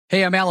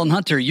Hey, I'm Alan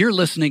Hunter. You're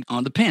listening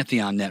on the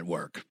Pantheon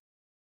Network.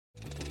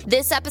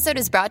 This episode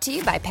is brought to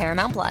you by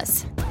Paramount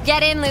Plus.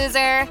 Get in,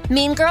 loser!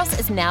 Mean Girls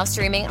is now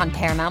streaming on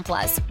Paramount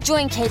Plus.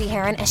 Join Katie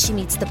Heron as she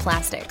meets the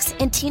plastics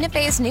in Tina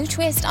Fey's new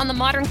twist on the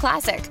modern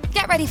classic.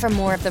 Get ready for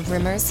more of the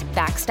rumors,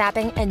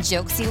 backstabbing, and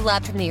jokes you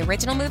loved from the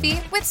original movie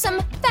with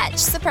some fetch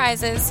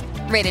surprises.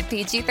 Rated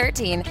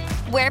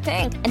PG-13. Wear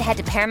pink and head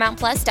to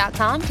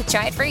ParamountPlus.com to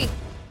try it free.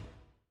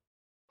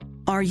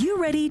 Are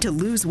you ready to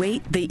lose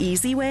weight the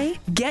easy way?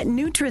 Get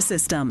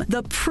Nutrisystem,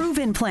 the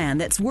proven plan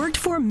that's worked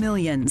for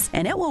millions.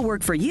 And it will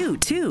work for you,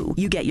 too.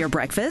 You get your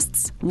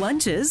breakfasts,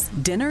 lunches,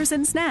 dinners,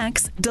 and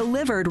snacks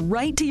delivered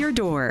right to your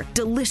door.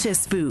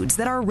 Delicious foods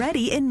that are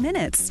ready in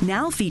minutes.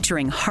 Now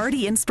featuring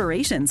hearty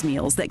inspirations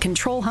meals that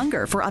control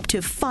hunger for up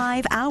to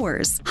 5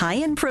 hours. High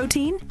in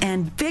protein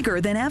and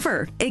bigger than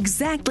ever.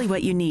 Exactly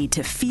what you need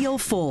to feel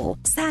full,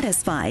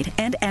 satisfied,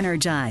 and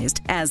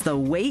energized as the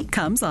weight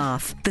comes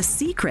off. The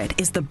secret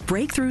is the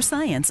breakthrough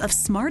science of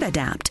Smart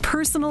Adapt,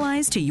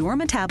 personalized to your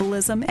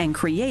metabolism and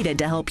created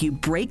to help you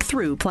break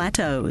through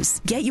plateaus.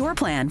 Get your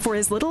plan for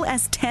as little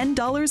as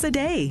 $10 a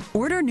day.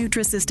 Order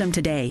Nutrisystem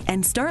today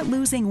and start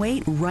losing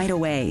weight right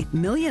away.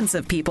 Millions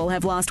of people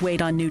have lost weight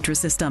on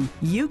Nutrisystem.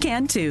 You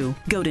can too.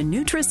 Go to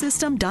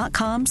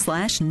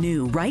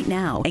Nutrisystem.com/new right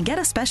now and get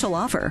a special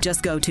offer.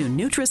 Just go to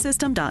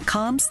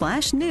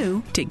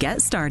Nutrisystem.com/new to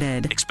get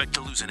started. Expect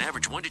to lose an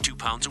average 1 to 2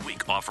 pounds a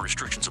week. Offer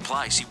restrictions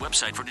apply. See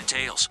website for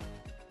details.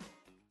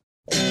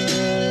 Goodbye,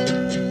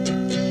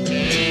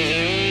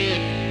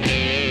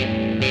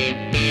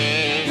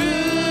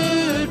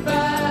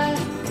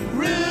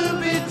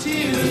 Ruby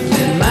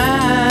Tuesday. In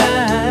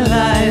my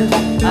life,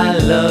 I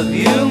love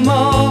you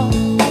more.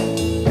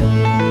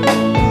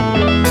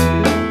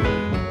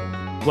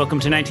 Welcome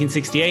to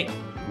 1968.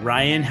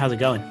 Ryan, how's it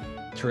going?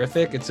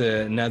 Terrific. It's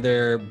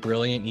another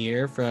brilliant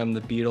year from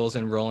the Beatles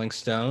and Rolling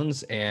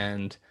Stones.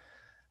 And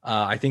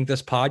I think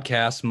this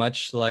podcast,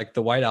 much like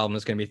the White Album,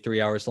 is going to be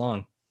 3 hours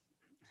long.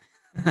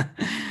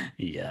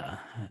 Yeah.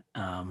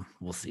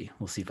 We'll see.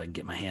 We'll see if I can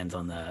get my hands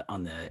on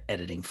the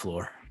editing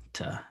floor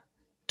to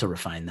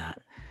refine that.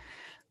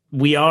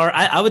 We are,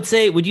 I would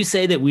say, would you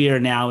say that we are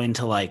now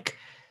into like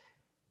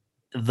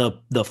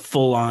the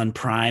full on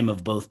prime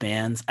of both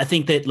bands? I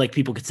think that like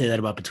people could say that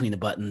about Between the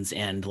Buttons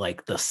and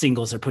like the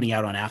singles they're putting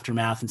out on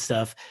Aftermath and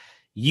stuff.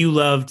 You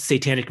loved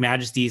Satanic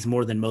Majesties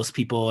more than most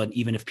people, and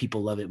even if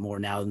people love it more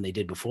now than they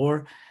did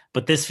before,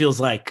 but this feels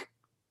like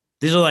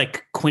these are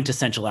like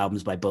quintessential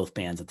albums by both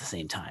bands at the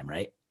same time,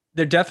 right?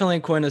 They're definitely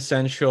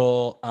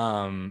quintessential.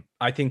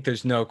 I think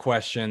there's no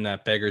question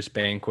that Beggar's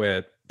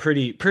Banquet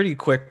pretty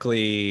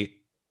quickly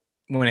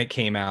when it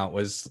came out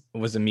was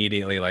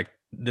immediately like,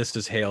 this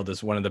is hailed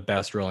as one of the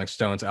best Rolling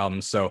Stones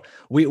albums. So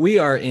we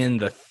are in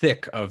the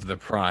thick of the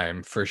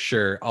prime for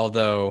sure.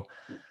 Although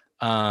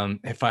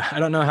if I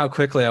don't know how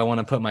quickly I want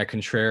to put my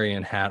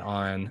contrarian hat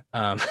on.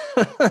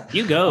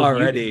 You go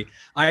already.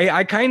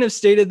 I kind of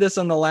stated this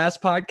on the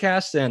last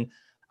podcast, and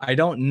I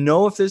don't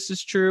know if this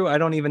is true. I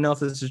don't even know if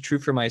this is true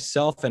for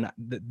myself. And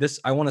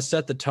I want to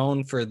set the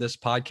tone for this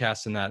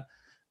podcast in that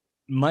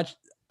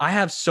I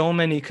have so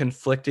many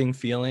conflicting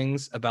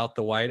feelings about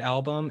the White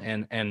Album,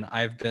 and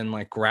I've been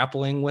like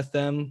grappling with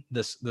them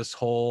this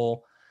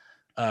whole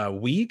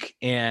week.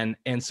 And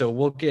so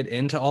we'll get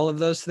into all of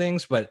those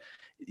things, but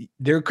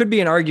there could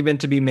be an argument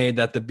to be made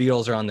that the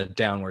Beatles are on the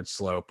downward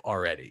slope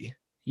already.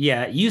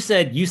 Yeah, you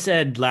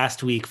said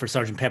last week for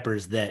Sgt.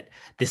 Pepper's that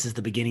this is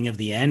the beginning of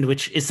the end,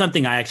 which is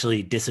something I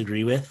actually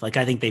disagree with. Like,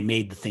 I think they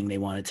made the thing they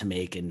wanted to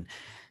make, and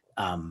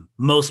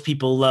most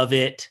people love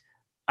it.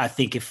 I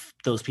think if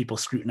those people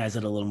scrutinize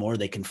it a little more,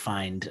 they can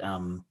find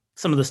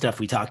some of the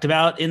stuff we talked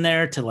about in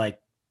there to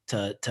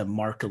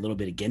mark a little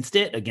bit against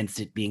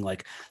it being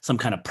like some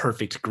kind of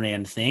perfect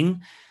grand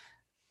thing.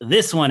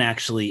 This one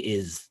actually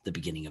is the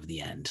beginning of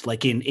the end,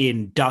 like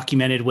in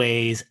documented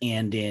ways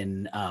and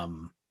in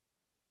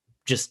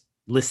just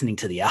listening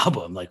to the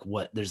album, like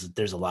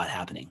there's a lot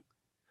happening.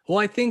 Well,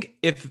 I think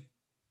if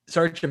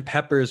Sgt.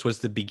 Pepper's was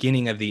the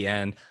beginning of the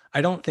end,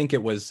 I don't think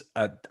it was,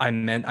 I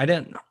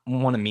didn't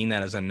want to mean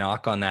that as a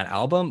knock on that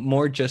album,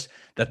 more just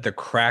that the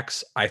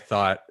cracks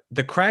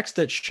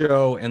that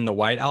show in the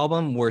White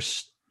Album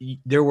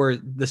there were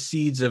the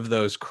seeds of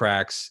those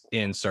cracks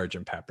in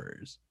Sgt.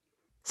 Pepper's.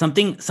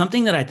 Something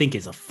that I think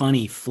is a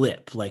funny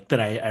flip, like that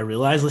I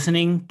realized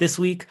listening this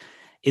week,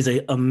 is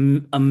a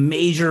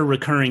major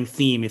recurring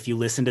theme if you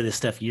listen to this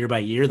stuff year by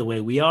year the way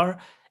we are,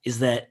 is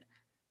that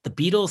the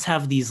Beatles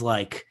have these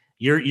like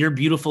your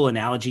beautiful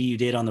analogy you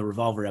did on the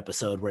Revolver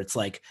episode, where it's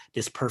like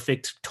this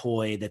perfect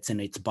toy that's in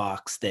its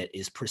box that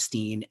is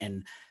pristine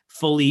and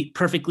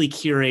perfectly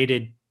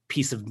curated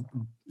piece of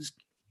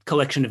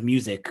collection of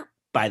music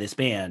by this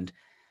band.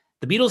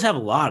 The Beatles have a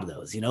lot of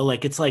those,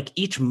 like it's like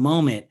each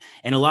moment,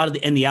 and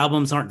the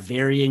albums aren't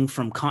varying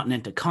from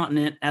continent to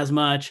continent as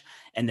much.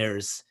 And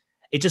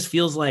it just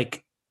feels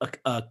like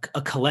a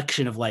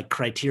collection of like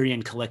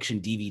Criterion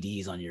Collection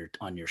DVDs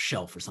on your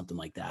shelf or something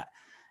like that.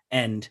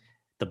 And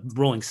the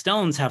Rolling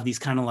Stones have these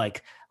kind of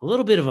like a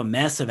little bit of a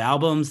mess of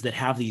albums that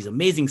have these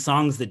amazing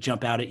songs that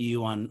jump out at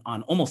you on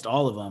almost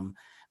all of them,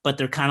 but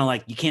they're kind of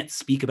like, you can't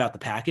speak about the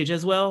package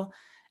as well.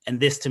 And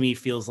this to me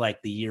feels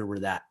like the year where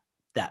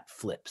that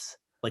flips.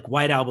 Like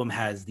White Album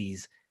has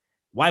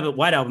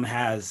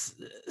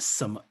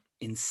some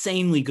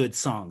insanely good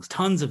songs,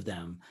 tons of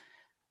them,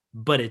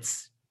 but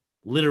it's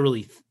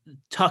literally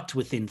tucked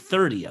within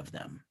 30 of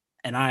them.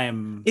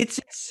 And it's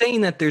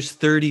insane that there's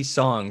 30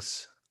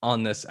 songs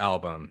on this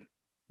album.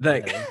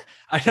 Like,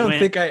 I don't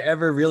think I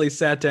ever really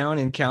sat down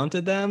and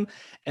counted them.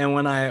 And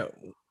when I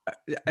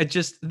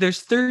just,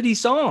 there's 30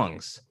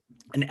 songs.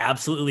 An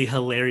absolutely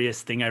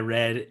hilarious thing I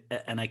read,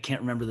 and I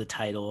can't remember the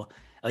title.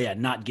 Oh yeah,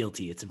 Not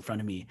Guilty. It's in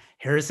front of me.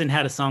 Harrison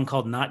had a song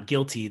called Not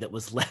Guilty that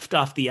was left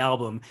off the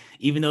album,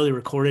 even though they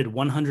recorded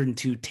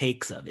 102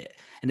 takes of it.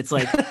 And it's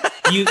like,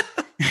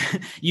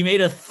 you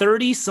made a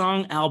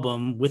 30-song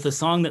album with a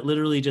song that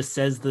literally just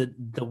says the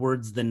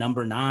words, the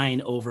number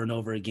 9 over and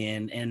over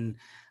again. And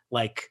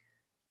like,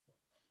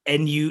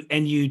 and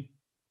you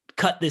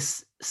cut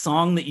this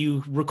song that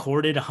you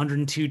recorded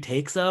 102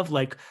 takes of.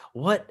 Like,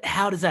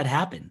 how does that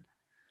happen?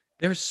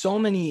 There's so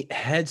many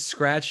head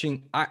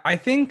scratching. I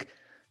think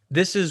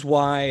this is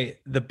why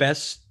the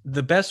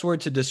best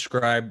word to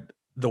describe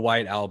the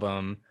White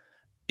Album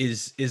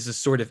is a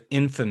sort of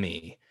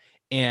infamy.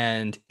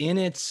 And in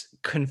its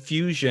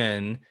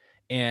confusion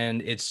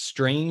and its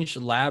strange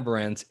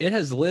labyrinth, it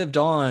has lived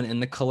on in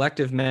the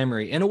collective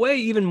memory in a way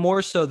even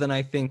more so than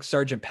I think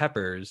Sgt.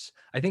 Pepper's.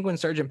 I think when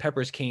Sgt.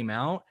 Pepper's came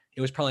out,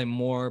 it was probably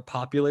more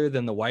popular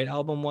than the White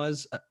Album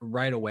was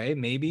right away,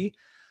 maybe.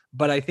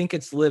 But I think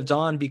it's lived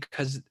on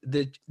because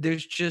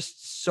there's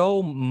just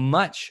so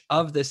much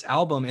of this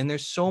album, and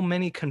there's so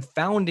many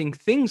confounding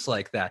things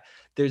like that.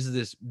 There's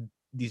these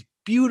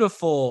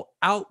beautiful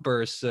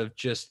outbursts of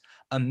just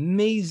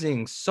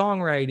amazing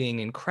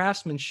songwriting and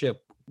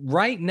craftsmanship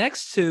right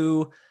next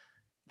to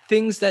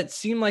things that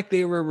seem like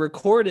they were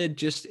recorded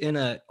just in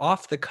a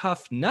off the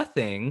cuff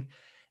nothing.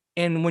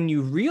 And when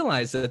you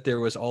realize that there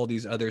was all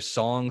these other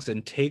songs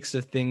and takes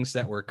of things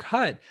that were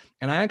cut,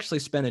 and I actually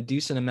spent a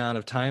decent amount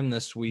of time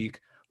this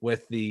week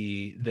with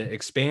the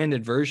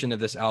expanded version of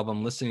this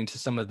album, listening to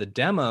some of the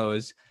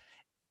demos,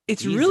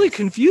 it's really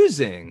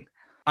confusing.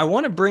 I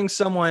want to bring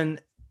someone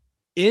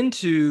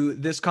into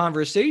this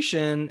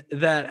conversation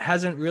that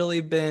hasn't really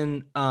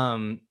been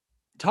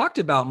talked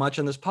about much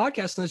on this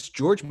podcast, and it's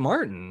George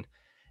Martin.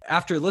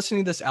 After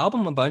listening to this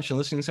album a bunch and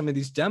listening to some of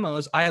these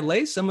demos, I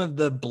lay some of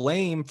the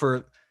blame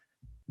for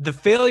the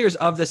failures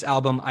of this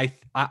album.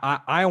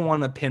 I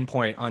want to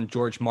pinpoint on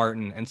George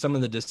Martin and some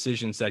of the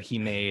decisions that he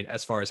made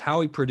as far as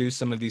how he produced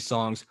some of these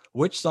songs,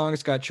 which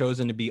songs got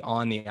chosen to be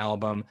on the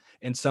album,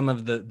 and some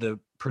of the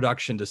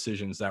production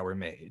decisions that were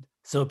made.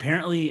 So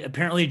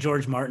apparently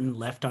George Martin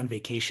left on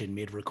vacation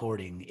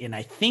mid-recording, and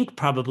I think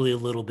probably a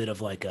little bit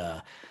of like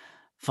a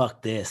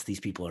fuck this, these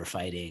people are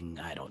fighting,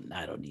 I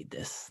don't need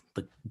this.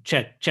 But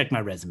check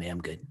my resume,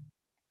 I'm good.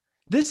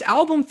 This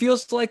album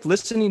feels like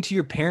listening to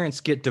your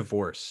parents get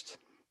divorced.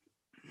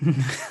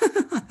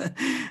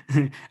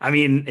 I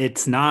mean,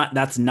 that's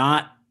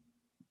not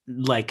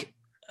like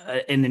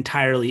an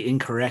entirely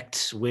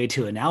incorrect way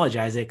to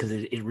analogize it, because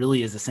it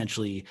really is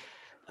essentially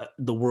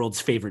the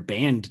world's favorite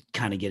band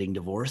kind of getting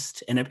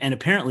divorced. And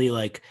apparently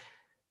like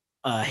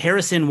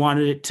Harrison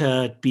wanted it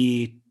to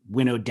be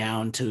winnowed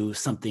down to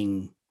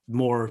something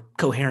more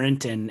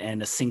coherent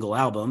and a single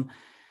album.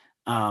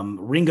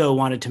 Ringo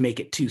wanted to make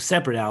it 2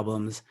 separate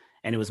albums,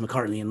 and it was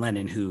McCartney and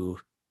Lennon who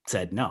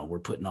said, no, we're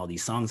putting all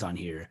these songs on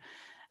here.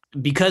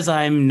 Because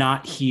I'm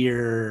not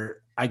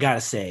here, I gotta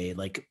say,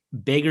 like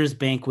Beggar's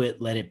Banquet,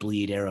 Let It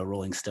Bleed era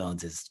Rolling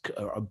Stones is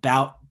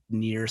about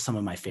near some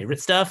of my favorite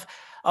stuff.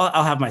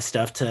 I'll have my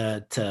stuff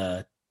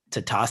to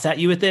toss at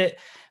you with it,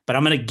 but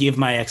I'm going to give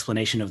my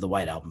explanation of the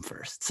White Album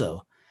first.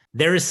 So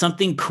there is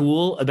something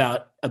cool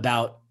about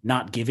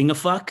not giving a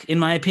fuck, in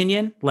my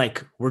opinion.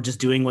 Like, we're just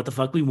doing what the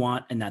fuck we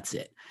want, and that's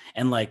it.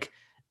 And like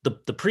the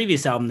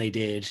previous album they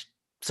did,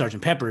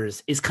 Sgt.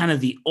 Pepper's, is kind of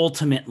the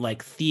ultimate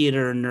like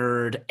theater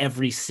nerd.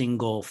 Every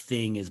single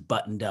thing is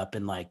buttoned up,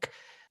 and like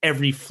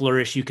every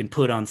flourish you can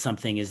put on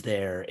something is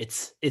there.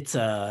 It's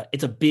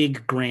a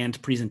big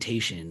grand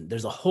presentation.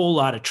 There's a whole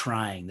lot of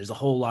trying. There's a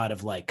whole lot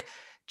of like,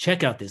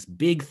 check out this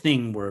big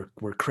thing we're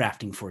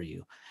crafting for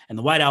you. And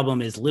the White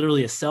Album is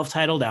literally a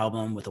self-titled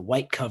album with a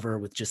white cover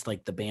with just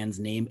like the band's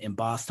name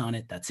embossed on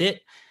it. That's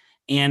it.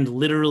 And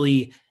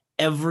literally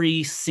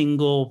every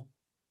single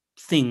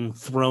thing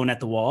thrown at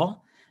the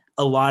wall.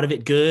 A lot of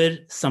it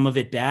good, some of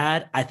it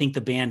bad. I think the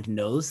band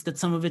knows that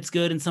some of it's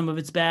good and some of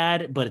it's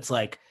bad, but it's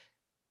like,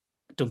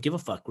 don't give a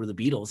fuck. We're the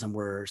Beatles, and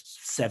we're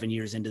 7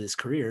 years into this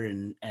career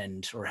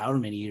and or however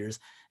many years,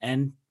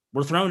 and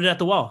we're throwing it at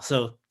the wall.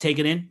 So take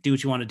it in, do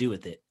what you want to do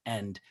with it.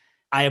 And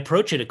I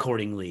approach it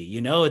accordingly.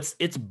 You know, it's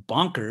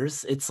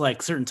bonkers. It's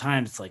like certain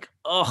times it's like,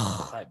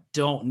 oh, I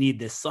don't need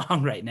this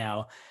song right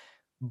now.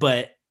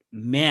 But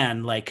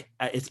man, like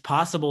it's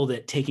possible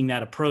that taking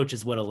that approach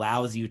is what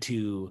allows you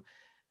to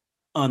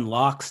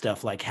unlock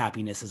stuff like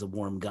Happiness Is a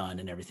Warm Gun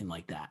and everything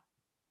like that.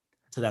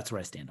 So that's where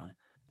I stand on it.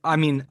 I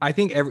mean, I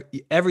think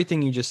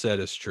everything you just said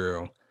is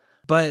true,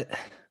 but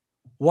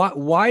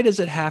why does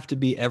it have to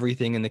be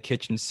everything in the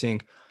kitchen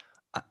sink?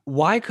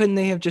 Why couldn't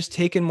they have just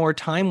taken more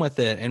time with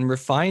it and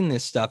refined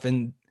this stuff?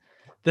 And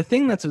the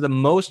thing that's the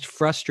most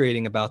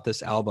frustrating about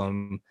this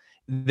album,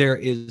 there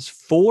is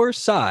 4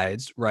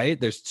 sides, right?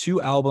 There's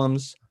 2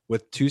 albums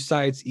with 2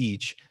 sides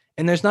each,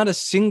 and there's not a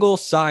single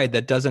side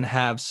that doesn't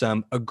have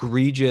some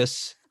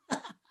egregious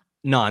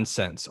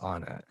nonsense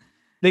on it.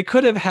 They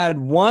could have had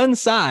one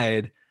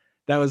side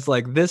that was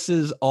like, this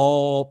is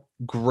all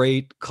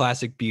great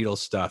classic Beatles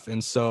stuff.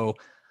 And so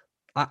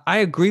I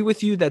agree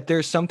with you that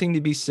there's something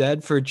to be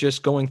said for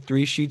just going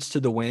 3 sheets to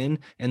the wind.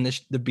 And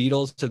the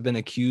Beatles have been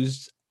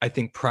accused, I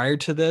think, prior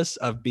to this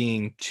of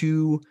being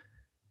too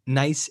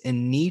nice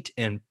and neat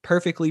and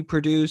perfectly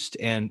produced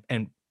and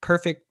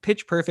perfect,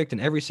 pitch perfect in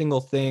every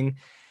single thing.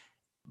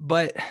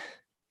 But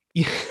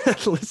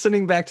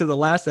listening back to the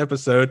last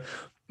episode,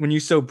 when you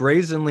so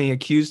brazenly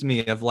accused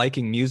me of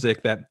liking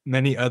music that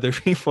many other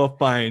people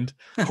find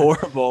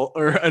horrible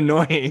or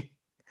annoying,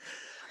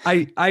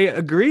 I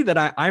agree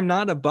that I'm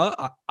not above.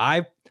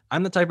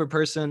 I'm the type of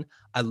person,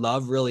 I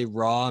love really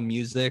raw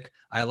music.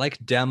 I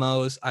like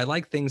demos. I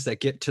like things that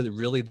get to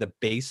really the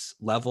base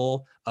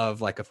level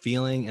of like a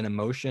feeling and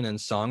emotion and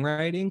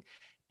songwriting.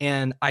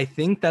 And I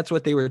think that's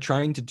what they were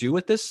trying to do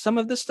with some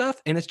of this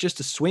stuff. And it's just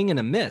a swing and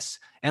a miss.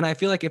 And I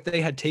feel like if they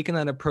had taken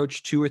that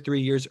approach 2 or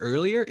 3 years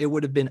earlier, it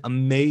would have been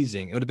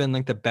amazing. It would have been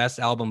like the best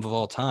album of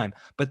all time.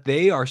 But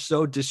they are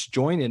so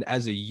disjointed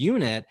as a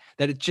unit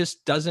that it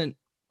just doesn't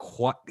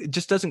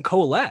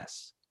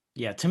coalesce.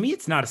 Yeah, to me,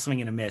 it's not a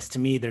swing and a miss. To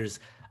me, there's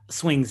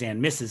swings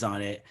and misses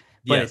on it.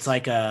 But It's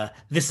like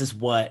this is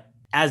what,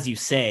 as you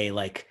say,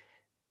 like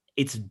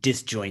it's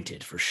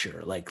disjointed for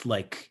sure. Like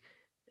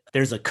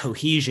there's a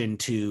cohesion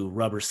to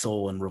Rubber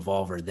Soul and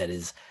Revolver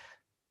that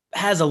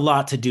has a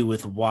lot to do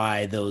with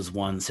why those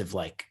ones have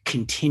like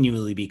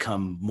continually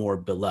become more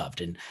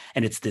beloved.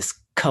 And it's this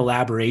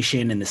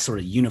collaboration and this sort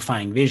of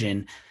unifying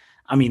vision.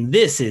 I mean,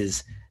 this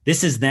is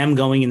them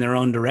going in their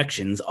own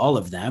directions, all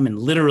of them, and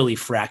literally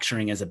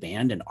fracturing as a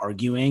band and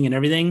arguing and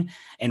everything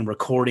and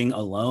recording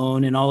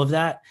alone and all of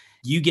that.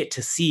 You get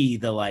to see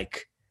the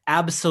like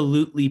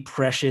absolutely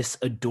precious,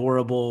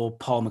 adorable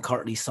Paul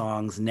McCartney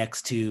songs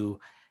next to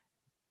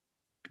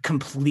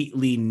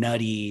completely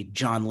nutty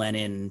John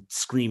Lennon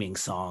screaming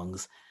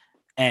songs.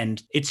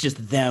 And it's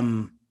just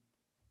them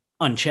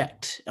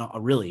unchecked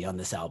really on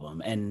this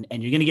album. And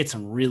you're going to get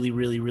some really,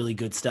 really, really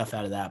good stuff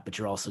out of that, but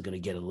you're also going to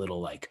get a little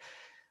like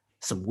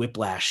some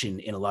whiplash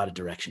in a lot of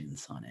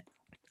directions on it.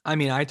 I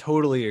mean, I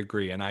totally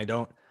agree. And I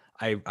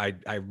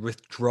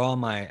withdraw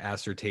my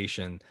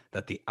assertion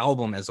that the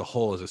album as a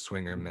whole is a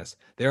swing or miss.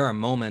 There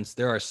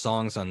are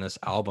songs on this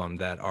album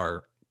that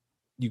are,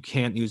 you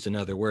can't use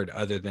another word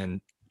other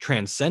than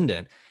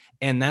transcendent.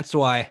 And that's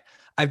why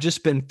I've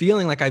just been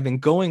feeling like I've been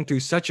going through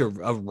such a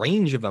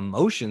range of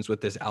emotions with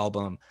this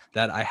album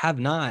that I have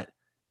not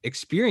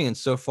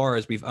experienced so far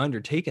as we've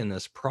undertaken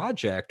this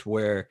project,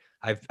 where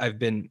I've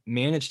been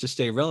managed to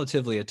stay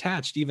relatively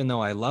attached, even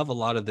though I love a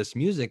lot of this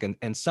music,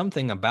 and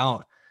something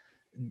about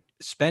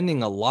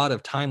spending a lot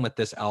of time with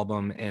this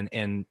album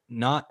and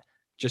not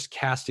just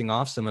casting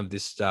off some of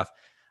this stuff.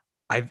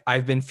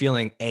 I've been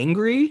feeling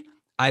angry.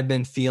 I've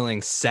been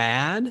feeling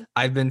sad.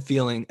 I've been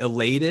feeling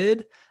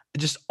elated,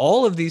 just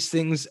all of these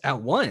things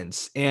at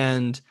once.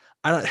 And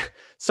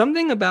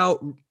something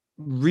about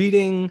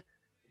reading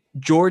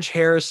George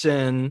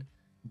Harrison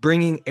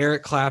bringing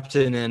Eric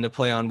Clapton in to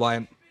play on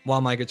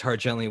While My Guitar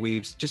Gently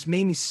Weeps just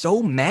made me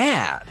so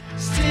mad.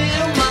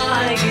 Still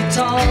my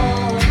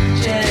guitar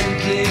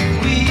gently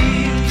weeps.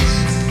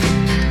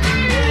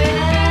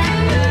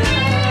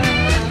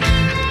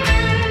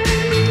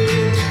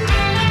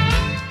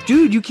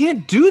 Dude, you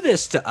can't do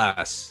this to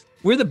us.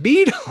 We're the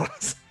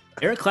Beatles.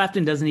 Eric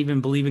Clapton doesn't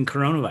even believe in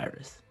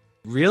coronavirus.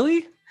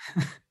 Really?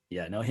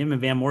 Yeah, no, him and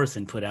Van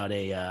Morrison put out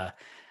a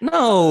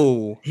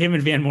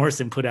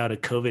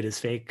COVID is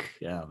fake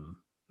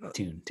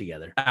tune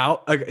together.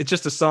 It's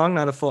just a song,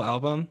 not a full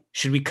album.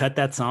 Should we cut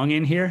that song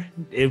in here?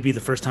 It would be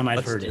the first time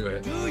I've heard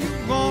it. Do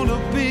you want to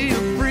be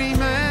a free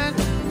man?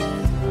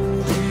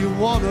 Do you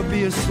want to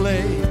be a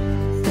slave?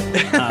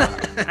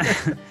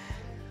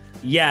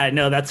 Yeah,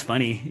 no, that's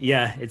funny.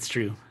 Yeah, it's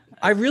true.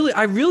 I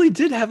really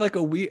did have like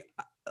a weird.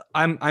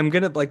 I'm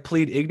gonna like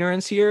plead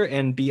ignorance here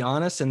and be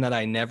honest in that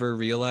I never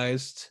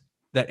realized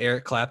that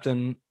Eric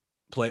Clapton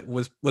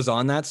was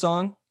on that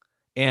song,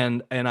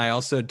 and I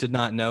also did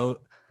not know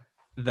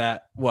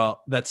that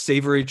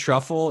Savory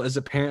Truffle is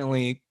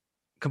apparently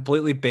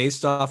completely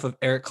based off of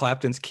Eric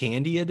Clapton's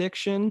candy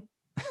addiction.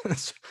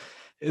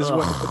 is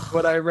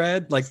what I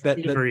read. Like that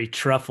Savory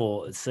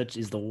Truffle is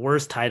the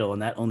worst title,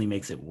 and that only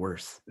makes it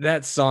worse.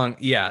 That song,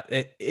 yeah.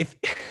 If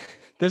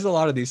there's a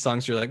lot of these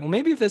songs, you're like, well,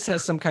 maybe if this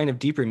has some kind of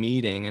deeper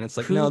meaning, and it's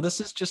like, no, this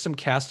is just some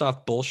cast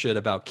off bullshit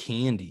about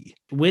candy.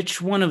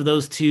 Which one of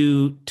those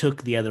two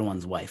took the other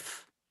one's wife?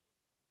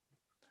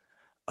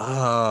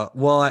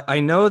 Well,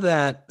 I know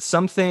that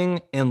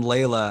Something and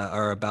Layla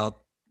are about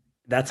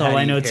That's all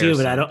I know too,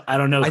 but I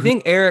don't know. I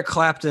think Eric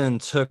Clapton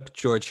took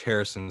George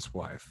Harrison's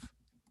wife.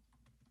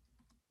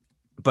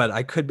 But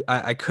I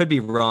could be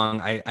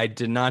wrong. I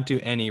did not do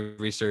any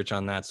research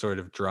on that sort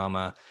of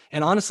drama.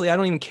 And honestly, I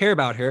don't even care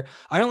about her.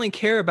 I only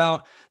care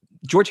about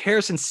George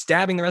Harrison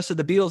stabbing the rest of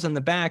the Beatles in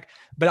the back.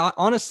 But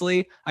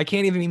honestly, I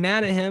can't even be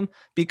mad at him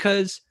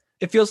because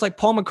it feels like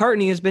Paul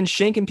McCartney has been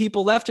shanking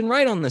people left and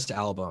right on this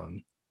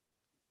album.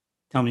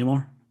 Tell me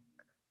more.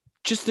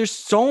 Just there's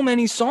so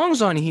many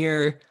songs on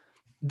here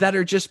that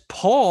are just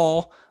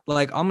Paul,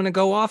 like, I'm going to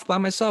go off by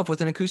myself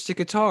with an acoustic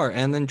guitar.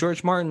 And then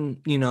George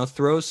Martin,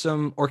 throws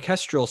some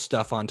orchestral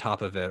stuff on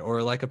top of it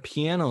or like a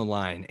piano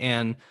line.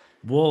 And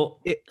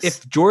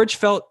if George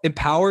felt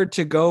empowered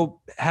to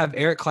go have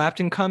Eric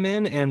Clapton come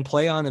in and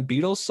play on a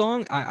Beatles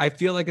song, I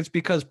feel like it's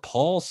because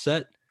Paul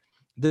set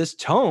this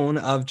tone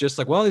of just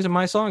like, well, these are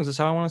my songs. That's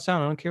how I want to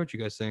sound. I don't care what you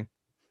guys think.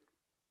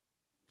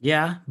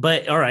 Yeah,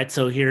 but all right.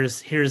 So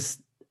here's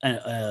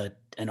an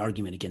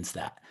argument against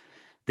that.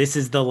 This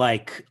is the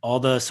like all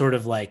the sort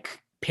of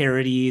like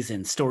parodies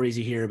and stories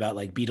you hear about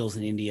like Beatles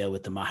in India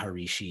with the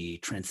Maharishi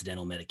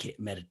transcendental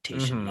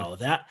meditation and all of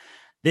that.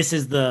 This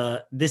is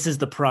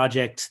the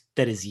project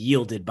that is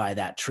yielded by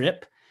that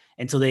trip.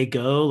 And so they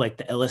go like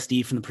the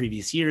LSD from the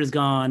previous year is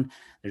gone.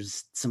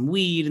 There's some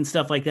weed and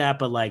stuff like that,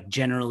 but like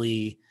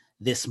generally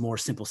this more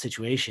simple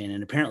situation.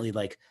 And apparently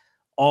like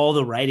all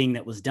the writing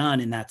that was done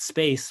in that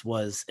space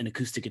was an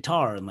acoustic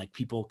guitar and like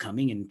people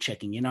coming and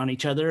checking in on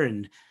each other.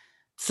 And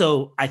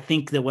so I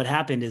think that what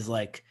happened is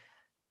like,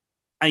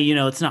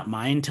 it's not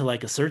mine to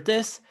like assert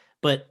this,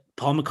 but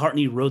Paul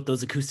McCartney wrote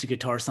those acoustic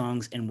guitar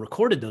songs and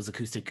recorded those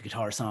acoustic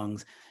guitar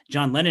songs.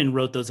 John Lennon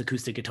wrote those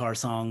acoustic guitar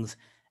songs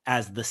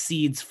as the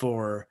seeds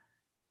for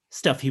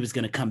stuff he was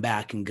going to come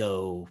back and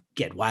go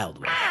get wild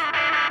with.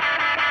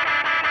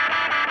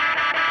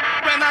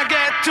 When I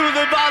get to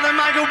the bottom,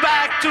 I go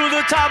back to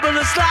the top of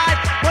the slide.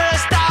 Where I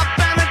stop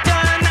and I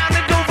turn and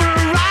I go for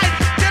a ride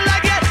till I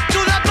get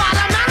to the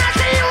bottom and I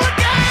see you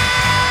again.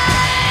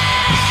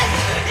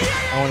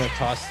 I want to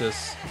toss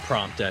this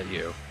prompt at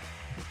you.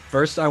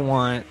 First, I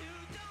want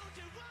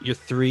your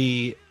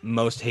 3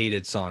 most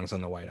hated songs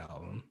on the White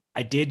Album.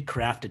 I did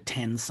craft a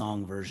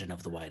 10-song version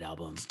of the White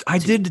Album. I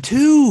did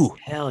too.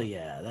 Hell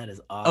yeah, that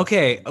is awesome.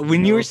 Okay,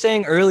 when you were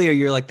saying earlier,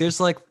 you're like, there's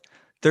like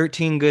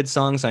 13 good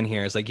songs on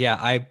here. It's like, yeah,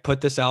 I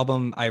put this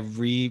album, I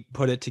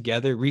put it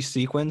together,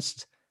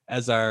 resequenced,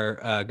 as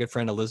our good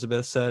friend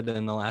Elizabeth said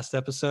in the last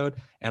episode,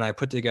 and I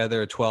put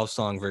together a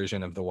 12-song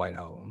version of the White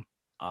Album.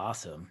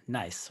 Awesome.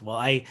 Nice. Well,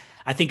 I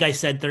think I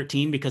said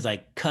 13 because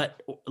I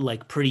cut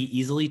like pretty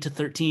easily to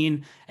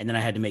 13, and then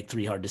I had to make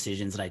 3 hard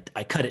decisions, and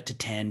I cut it to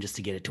 10 just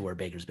to get it to where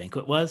Baker's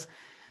Banquet was.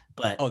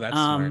 But that's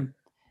smart.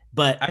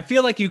 But I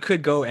feel like you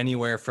could go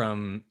anywhere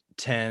from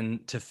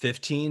 10 to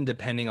 15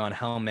 depending on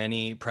how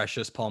many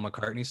precious Paul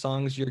McCartney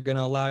songs you're going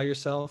to allow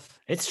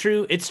yourself. It's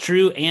true.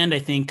 And I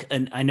think,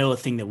 and I know a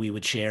thing that we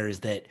would share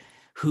is that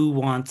who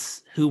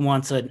wants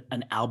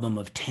an album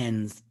of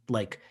 10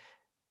 like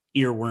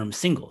earworm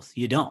singles?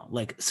 You don't.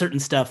 Like certain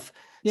stuff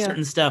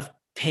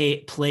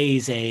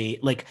plays a,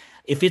 like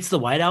if it's the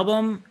White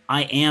Album,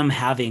 I am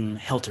having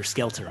Helter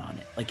Skelter on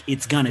it. Like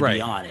it's gonna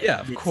be on it. Yeah,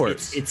 of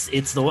course. It's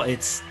in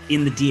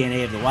the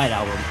DNA of the White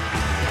Album.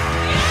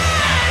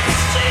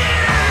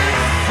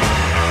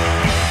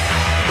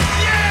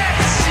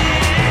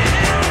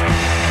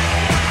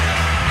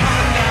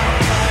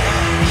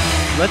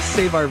 Let's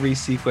save our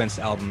resequenced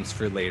albums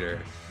for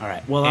later. All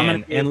right. Well,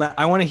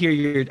 I want to hear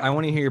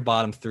your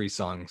bottom 3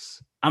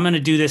 songs. I'm going to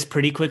do this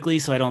pretty quickly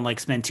so I don't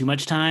like spend too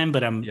much time,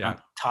 but I'm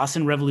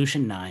tossing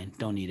Revolution 9.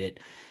 Don't need it.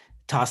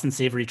 Tossing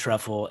Savory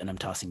Truffle, and I'm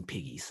tossing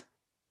Piggies.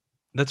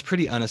 That's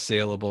pretty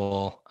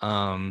unassailable.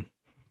 All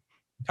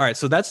right.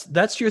 So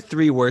that's your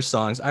 3 worst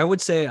songs. I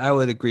would say I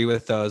would agree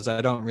with those.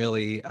 I don't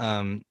really,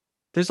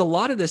 there's a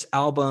lot of this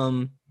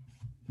album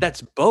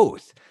that's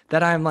both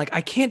that I'm like,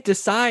 I can't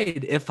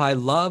decide if I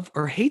love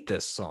or hate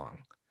this song.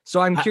 So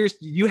I'm curious,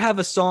 you have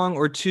a song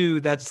or 2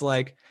 that's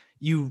like,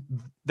 you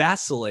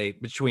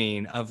vacillate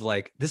between of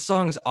like, this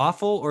song's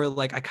awful or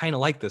like, I kind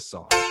of like this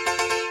song.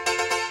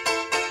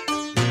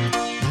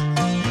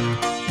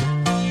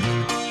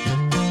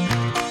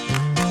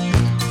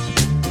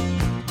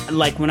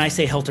 Like when I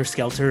say Helter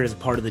Skelter is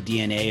part of the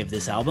DNA of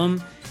this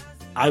album,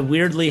 I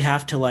weirdly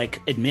have to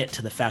like admit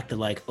to the fact that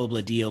like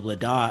Obla Di Obla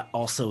Da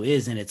also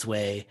is in its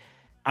way.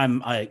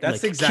 That's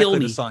like, exactly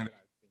the song.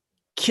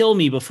 Kill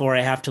me before I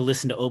have to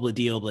listen to Obla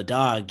Di Obla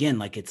Da again.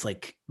 Like it's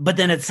like, but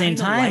then at the same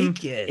time,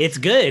 like it's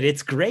good.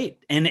 It's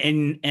great. And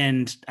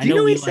I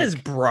know he says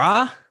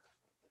brah.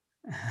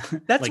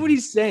 That's like, what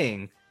he's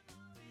saying.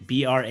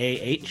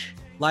 BRAH.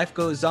 Life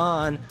goes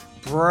on,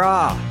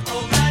 brah.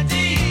 Obla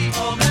Di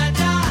Obla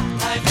Da,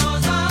 life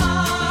goes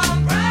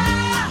on,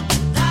 brah.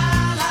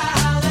 La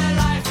la, the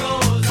life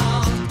goes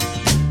on.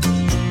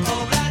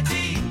 Obla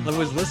Di. I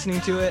was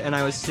listening to it and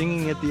I was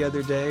singing it the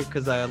other day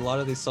because a lot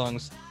of these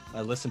songs,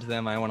 I listen to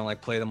them, I want to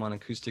like play them on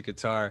acoustic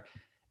guitar.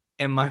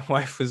 And my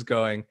wife was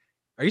going,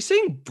 "Are you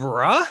saying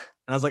bruh?" And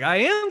I was like, "I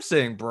am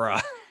saying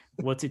bruh."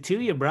 What's it to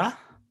you, bruh?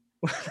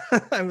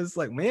 I was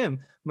like, man,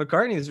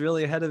 McCartney is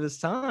really ahead of his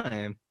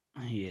time.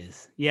 He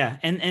is. Yeah.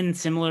 And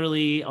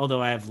similarly,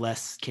 although I have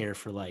less care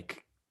for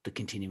like the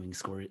continuing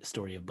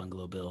story of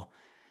Bungalow Bill.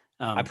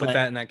 I put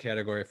that in that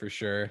category for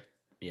sure.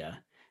 Yeah.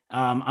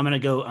 I'm gonna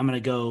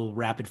go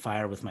rapid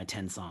fire with my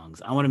 10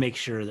 songs. I want to make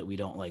sure that we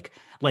don't like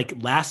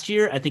last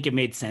year. I think it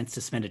made sense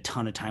to spend a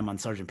ton of time on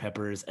Sgt.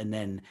 Pepper's and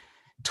then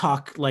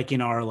talk like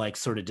in our like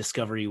sort of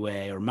discovery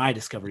way or my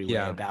discovery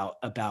way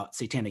about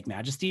Satanic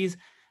Majesties.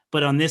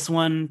 But on this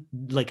one,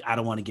 like I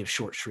don't want to give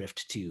short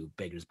shrift to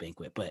Beggar's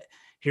Banquet. But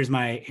here's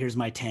my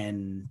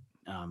 10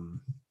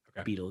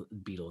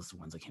 Beatles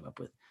ones I came up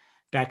with.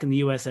 Back in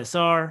the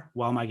USSR,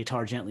 While My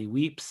Guitar Gently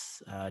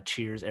Weeps,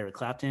 Cheers, Eric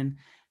Clapton.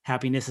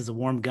 Happiness is a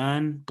Warm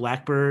Gun,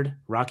 Blackbird,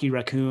 Rocky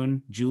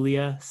Raccoon,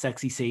 Julia,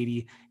 Sexy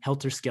Sadie,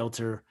 Helter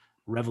Skelter,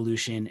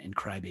 Revolution, and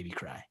Cry Baby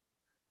Cry.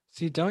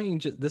 See, don't you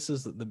just, this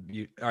is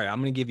the all right,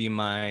 I'm going to give you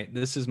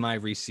this is my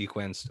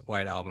resequenced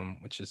White Album,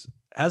 which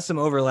has some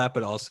overlap,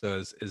 but also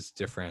is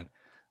different.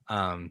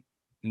 And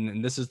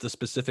this is the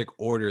specific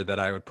order that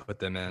I would put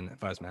them in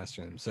if I was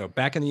mastering them. So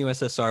Back in the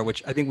USSR,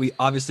 which I think we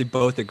obviously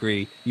both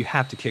agree, you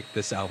have to kick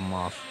this album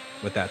off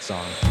with that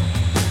song.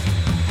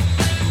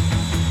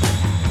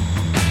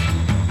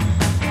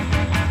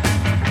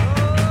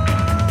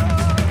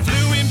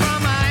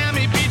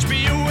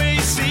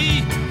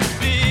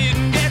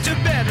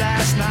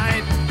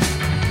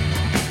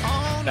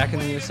 Back in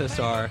the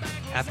USSR,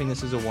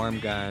 Happiness is a Warm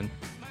Gun,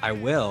 I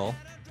Will,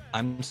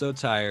 I'm So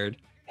Tired,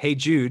 Hey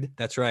Jude,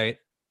 that's right,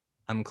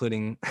 I'm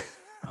including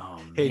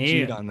Hey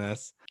Jude on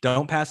this.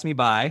 Don't Pass Me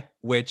By,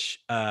 which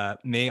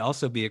may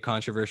also be a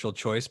controversial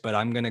choice, but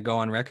I'm going to go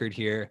on record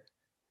here.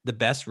 The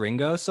best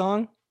Ringo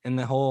song in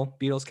the whole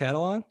Beatles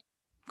catalog.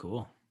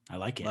 Cool. I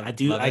like it. I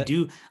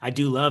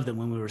do love that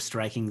when we were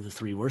striking the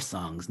 3 worst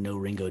songs, no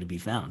Ringo to be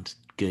found.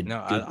 Good.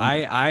 No, good.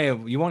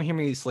 You won't hear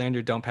me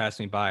slander Don't Pass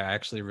Me By. I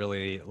actually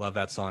really love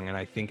that song. And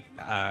I think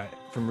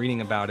from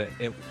reading about it,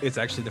 it's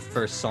actually the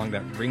first song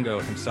that Ringo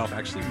himself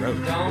actually wrote.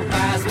 Don't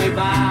pass me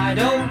by,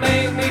 don't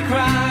make me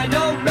cry,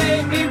 don't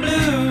make me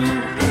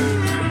blue.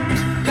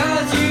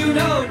 'Cause you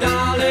know,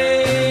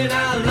 darling,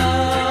 I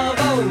love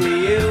only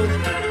you.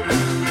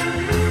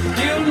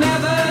 You'll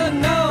never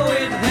know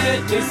it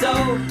hurt me so.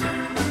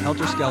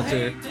 Helter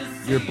Skelter,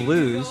 Your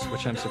Blues,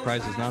 which I'm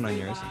surprised is not on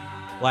yours.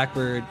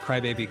 Blackbird, Cry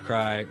Baby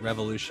Cry,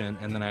 Revolution,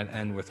 and then I'd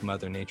end with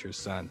Mother Nature's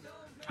Son.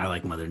 I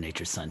like Mother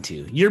Nature's Son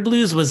too. Your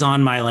Blues was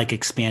on my like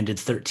expanded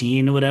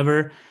 13 or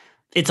whatever.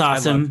 It's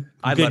awesome.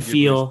 I Good love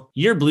feel.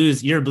 Your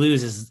Blues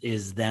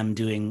is them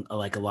doing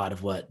like a lot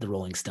of what the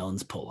Rolling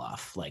Stones pull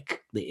off,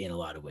 like in a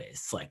lot of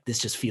ways. Like this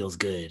just feels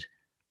good,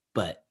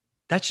 but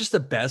that's just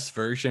the best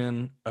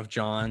version of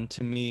John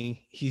to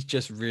me. He's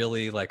just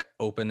really like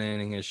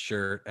opening his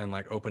shirt and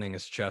like opening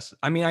his chest.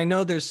 I mean, I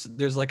know there's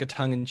like a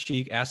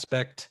tongue-in-cheek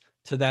aspect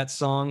to that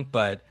song,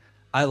 but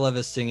I love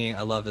his singing.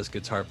 I love his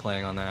guitar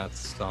playing on that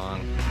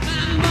song.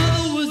 My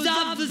mother was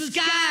of the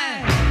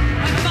sky,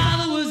 my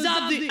father was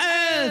of the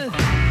earth,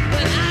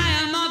 but I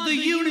am of the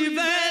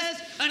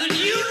universe, and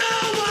you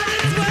know what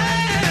it's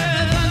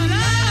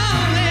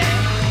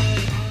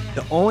worth.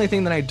 The only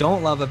thing that I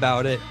don't love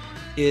about it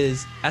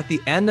is at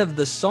the end of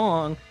the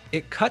song,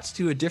 it cuts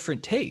to a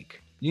different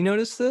take. You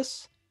notice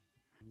this?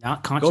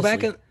 Not consciously. Go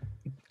back and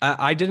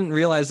I didn't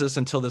realize this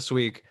until this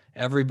week.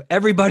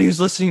 Everybody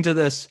who's listening to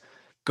this,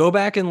 go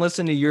back and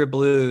listen to Your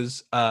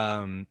Blues.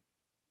 And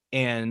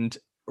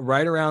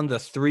right around the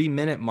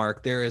 3-minute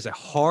mark, there is a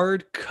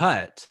hard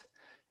cut.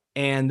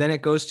 And then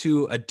it goes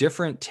to a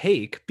different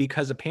take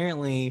because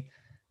apparently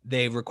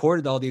they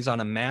recorded all these on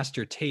a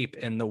master tape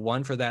and the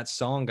one for that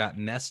song got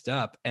messed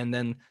up. And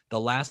then the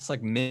last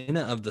like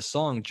minute of the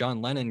song,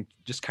 John Lennon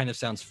just kind of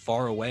sounds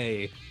far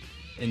away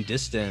and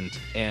distant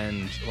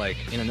and like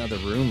in another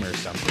room or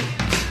something.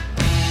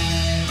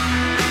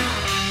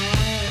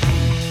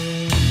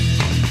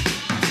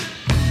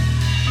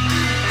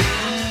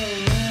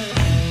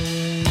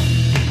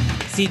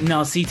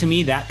 See, to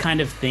me, that kind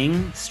of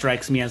thing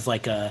strikes me as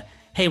like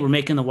hey, we're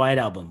making the White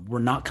Album. We're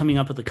not coming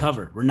up with a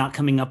cover. We're not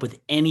coming up with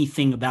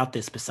anything about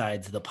this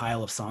besides the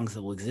pile of songs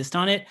that will exist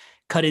on it.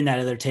 Cut in that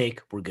other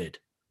take. We're good.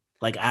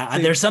 Like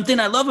there's something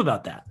I love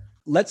about that.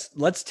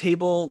 Let's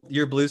table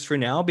Your Blues for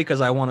now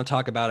because I want to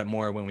talk about it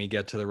more when we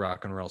get to the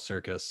Rock and Roll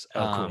Circus.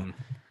 Cool.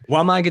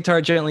 While My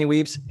Guitar Gently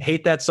Weeps,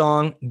 hate that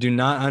song. Do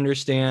not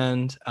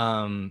understand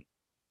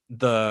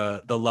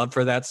the love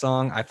for that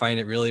song. I find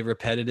it really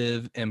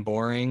repetitive and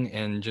boring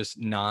and just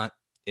not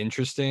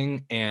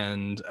interesting.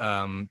 And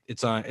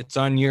it's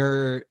on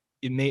your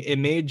it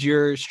made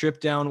your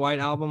stripped down White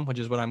Album, which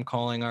is what I'm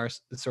calling our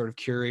sort of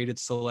curated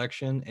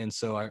selection. And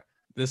so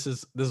this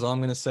is all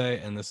I'm gonna say,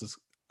 and this is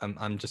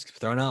I'm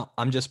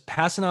just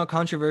passing out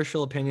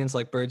controversial opinions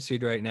like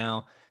Birdseed right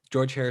now.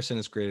 George Harrison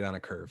is graded on a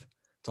curve.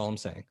 That's all I'm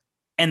saying.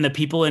 And the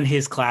people in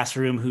his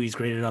classroom who he's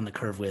graded on the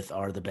curve with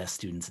are the best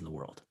students in the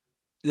world.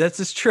 That's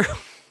just true.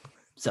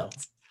 So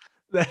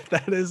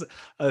that is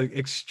an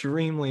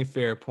extremely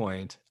fair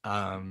point.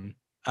 Rocky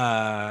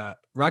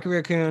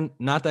Raccoon,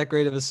 not that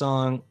great of a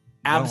song.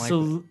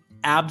 Absolutely.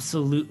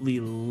 absolutely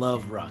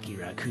love Rocky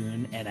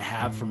Raccoon, and I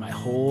have for my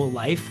whole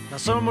life. Now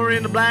somewhere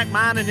in the black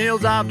mining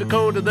hills of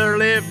Dakota, there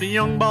lived a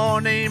young boy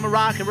named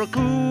Rocky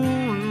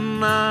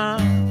Raccoon.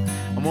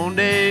 And one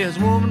day his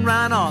woman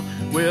ran off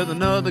with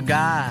another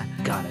guy.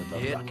 God, I love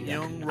Rocky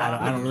Raccoon.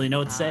 I don't really know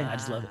what to say. I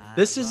just love it.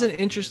 This is an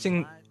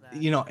interesting,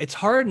 it's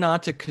hard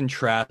not to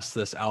contrast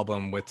this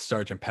album with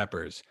Sgt.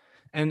 Pepper's.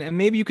 And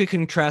maybe you could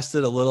contrast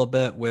it a little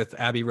bit with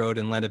Abbey Road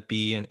and Let It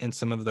Be and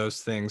some of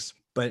those things.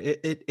 But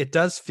it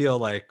does feel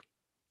like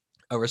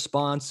a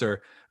response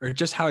or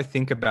just how I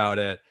think about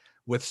it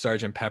with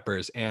Sgt.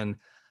 Pepper's. And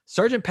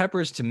Sgt.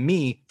 Pepper's, to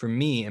me, for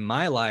me in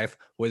my life,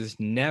 was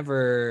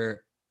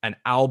never an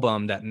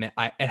album that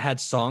it had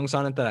songs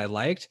on it that I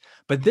liked,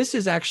 but this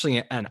is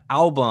actually an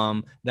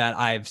album that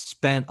I've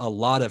spent a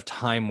lot of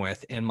time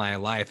with in my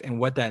life. And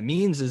what that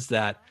means is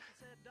that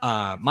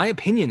my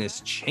opinion has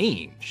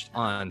changed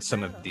on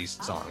some of these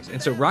songs. And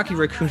so Rocky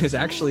Raccoon is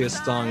actually a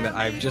song that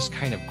I've just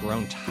kind of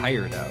grown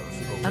tired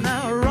of. And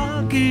now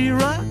Rocky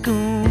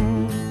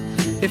Raccoon,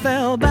 he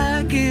fell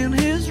back in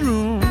his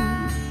room,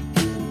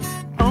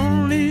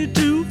 only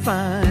to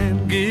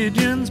find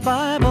Gideon's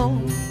Bible.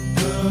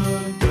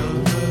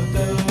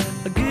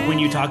 When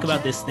you talk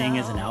about this thing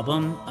as an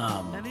album,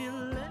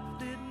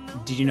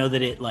 did you know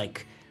that it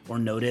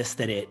notice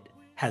that it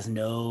has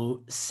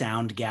no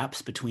sound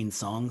gaps between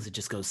songs? It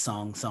just goes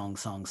song, song,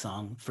 song,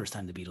 song. First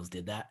time the Beatles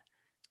did that.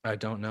 I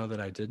don't know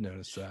that I did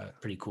notice that.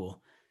 Pretty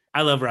cool.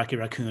 I love Rocky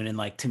Raccoon,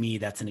 and to me,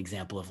 that's an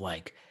example of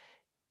I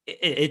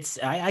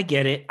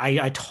get it.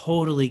 I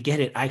totally get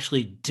it. I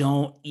actually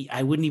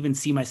I wouldn't even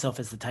see myself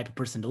as the type of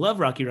person to love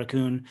Rocky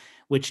Raccoon,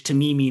 which to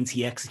me means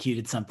he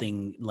executed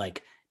something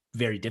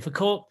very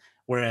difficult.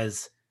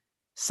 Whereas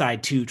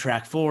side 2,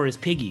 track 4 is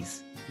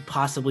Piggies,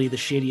 possibly the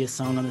shittiest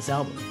song on this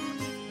album.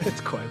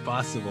 It's quite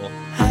possible.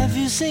 Have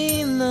you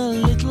seen the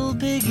little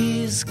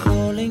piggies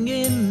crawling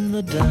in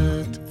the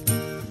dirt?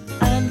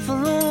 And for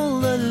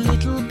all the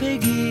little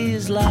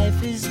piggies,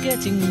 life is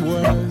getting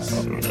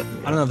worse.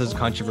 I don't know if this is a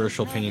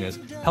controversial opinion is.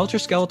 Helter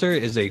Skelter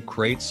is a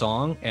great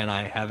song, and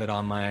I have it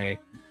on my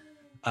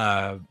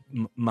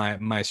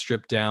my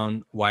stripped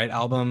down White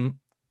Album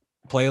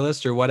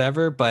playlist or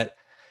whatever. But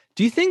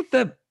do you think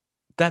that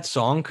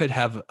song could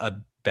have a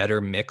better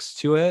mix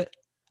to it?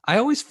 I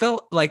always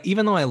felt like,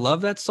 even though I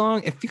love that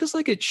song, it feels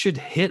like it should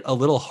hit a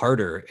little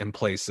harder in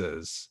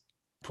places.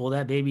 Pull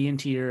that baby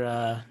into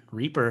your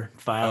Reaper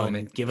file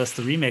and give us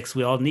the remix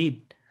we all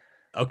need.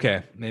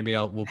 Okay, maybe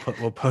we'll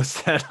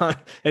post that on.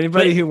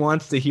 Anybody who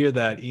wants to hear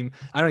that,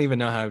 I don't even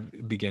know how to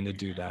begin to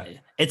do that.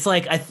 It's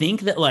I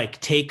think that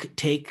take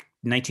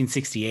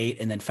 1968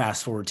 and then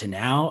fast forward to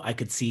now, I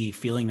could see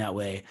feeling that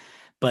way,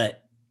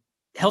 but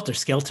Helter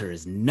Skelter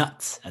is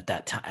nuts at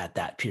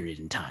that period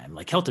in time.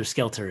 Helter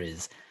Skelter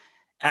is,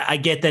 I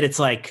get that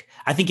it's I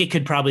think it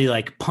could probably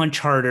punch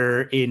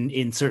harder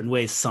in certain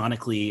ways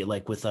sonically,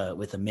 with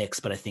a mix,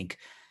 but I think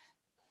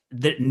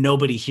that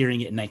nobody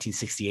hearing it in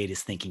 1968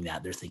 is thinking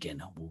that. They're thinking,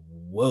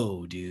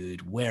 whoa,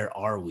 dude, where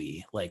are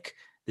we?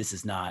 This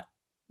is not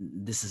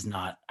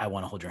I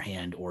Want to Hold Your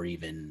Hand, or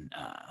even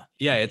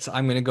it's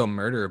I'm gonna go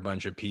murder a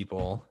bunch of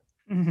people.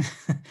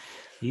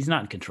 He's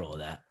not in control of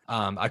that.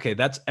 Okay,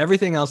 that's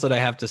everything else that I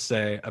have to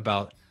say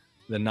about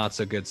the not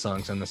so good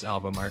songs on this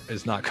album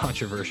is not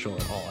controversial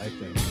at all, I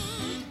think.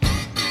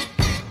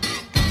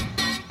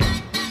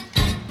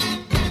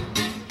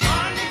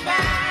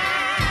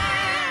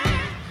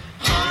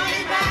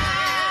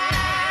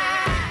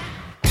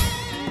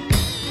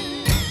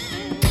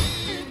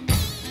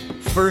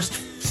 First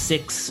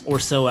 6 or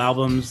so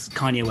albums,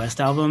 Kanye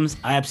West albums,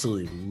 I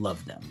absolutely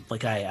love them.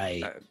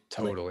 I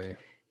totally.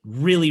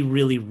 Really,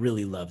 really,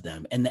 really love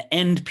them. And the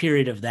end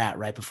period of that,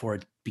 right before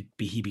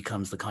he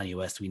becomes the Kanye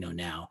West we know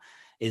now,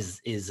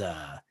 is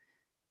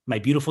My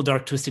Beautiful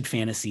Dark Twisted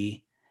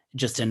Fantasy,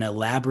 just an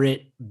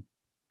elaborate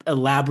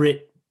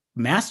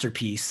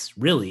masterpiece,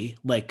 really,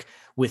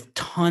 with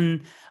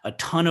a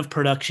ton of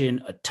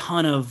production, a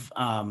ton of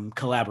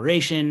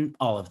collaboration,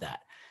 all of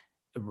that.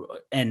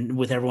 And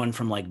with everyone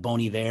from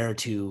Bon Iver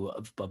to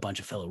a bunch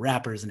of fellow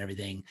rappers and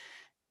everything.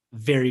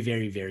 Very,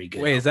 very, very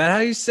good. Wait, is that how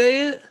you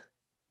say it?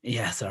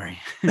 Yeah, sorry.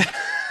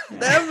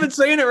 I've been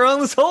saying it wrong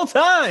this whole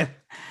time.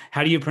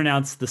 How do you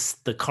pronounce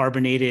the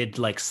carbonated,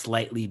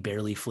 slightly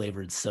barely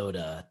flavored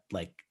soda,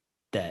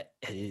 that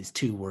is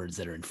 2 words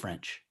that are in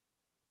French?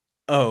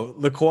 Oh,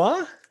 La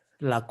Croix?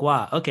 La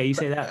Croix. Okay, you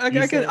say that.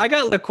 I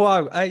got La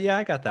Croix.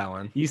 I got that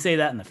one. You say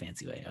that in the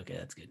fancy way. Okay,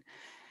 that's good.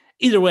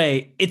 Either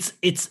way, it's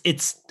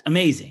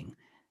amazing.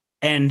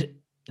 And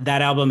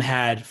that album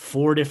had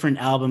 4 different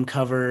album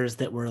covers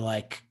that were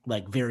like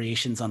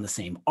variations on the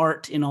same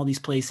art in all these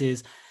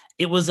places.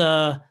 It was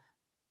a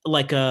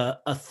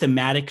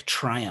thematic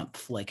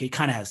triumph. It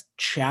kind of has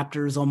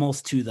chapters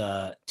almost to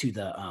the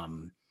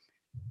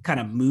kind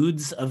of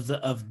moods of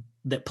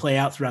that play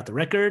out throughout the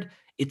record.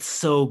 It's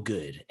so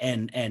good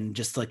and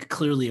just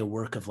clearly a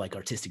work of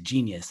artistic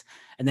genius.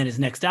 And then his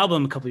next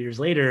album a couple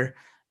years later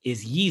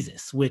is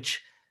Yeezus,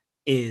 which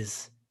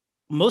is,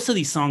 most of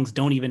these songs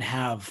don't even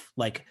have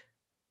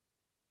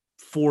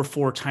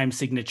 4/4 time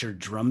signature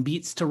drum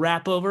beats to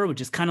rap over,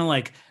 which is kind of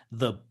like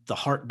the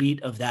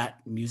heartbeat of that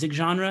music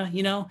genre,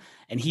 you know?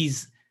 And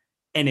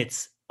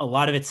it's a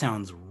lot of it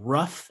sounds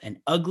rough and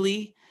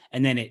ugly.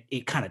 And then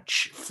it kind of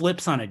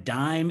flips on a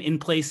dime in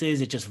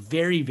places. It's just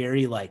very,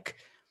 very like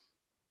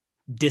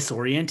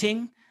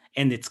disorienting.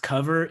 And its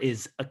cover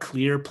is a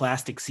clear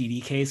plastic CD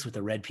case with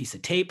a red piece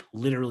of tape,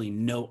 literally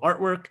no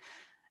artwork.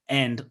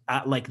 And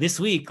like this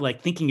week,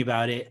 like thinking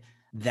about it,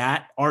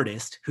 that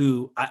artist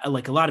who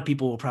like a lot of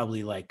people will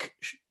probably like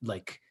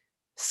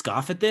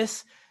scoff at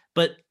this,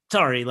 but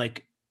sorry,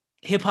 like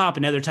hip hop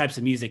and other types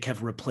of music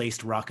have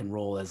replaced rock and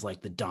roll as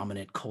like the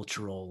dominant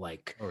cultural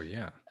like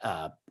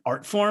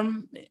art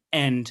form.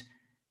 And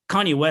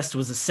Kanye West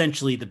was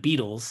essentially the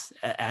Beatles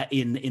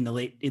in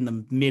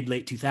the mid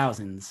late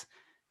 2000s.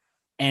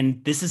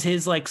 And this is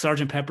his like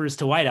Sgt. Pepper's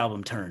to White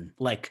Album turn.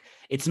 Like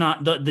it's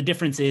not the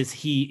difference is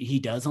he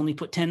does only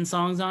put 10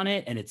 songs on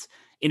it, and it's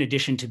in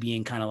addition to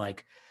being kind of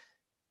like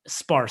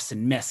sparse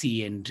and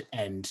messy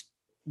and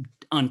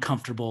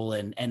uncomfortable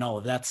and all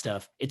of that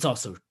stuff, it's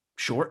also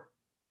short.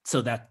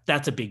 So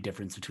that's a big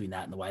difference between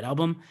that and the White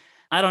Album.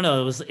 I don't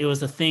know. It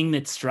was a thing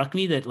that struck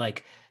me that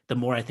like the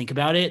more I think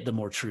about it, the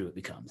more true it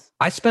becomes.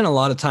 I spent a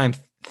lot of time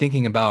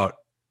thinking about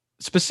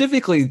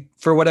specifically,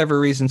 for whatever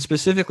reason,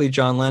 specifically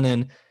John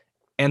Lennon,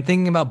 and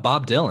thinking about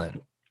Bob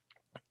Dylan,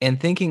 and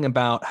thinking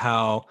about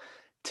how,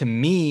 to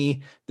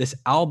me, this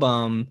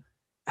album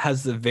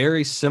has the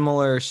very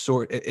similar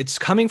it's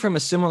coming from a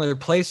similar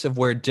place of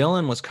where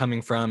Dylan was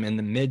coming from in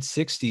the mid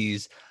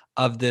 60s,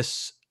 of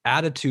this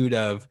attitude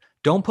of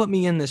don't put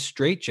me in this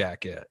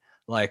straitjacket.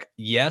 Like,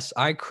 yes,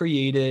 I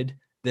created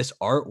this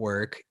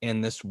artwork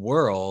in this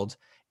world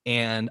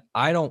and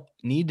I don't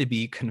need to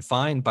be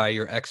confined by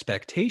your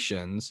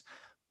expectations.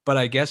 But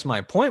I guess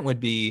my point would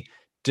be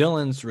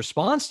Dylan's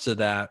response to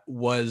that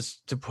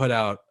was to put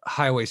out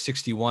Highway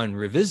 61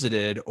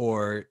 Revisited,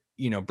 or,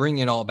 you know, bring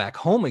it all back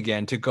home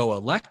again, to go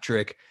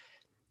electric.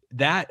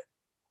 That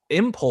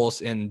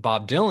impulse in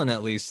Bob Dylan,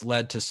 at least,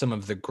 led to some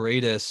of the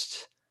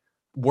greatest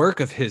work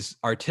of his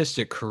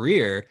artistic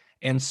career.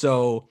 And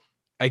so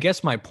I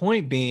guess my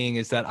point being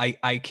is that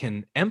I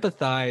can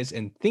empathize,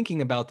 and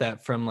thinking about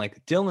that from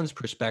like Dylan's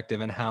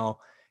perspective and how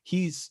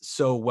he's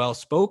so well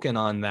spoken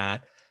on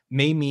that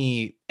made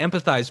me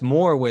empathize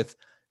more with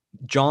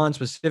John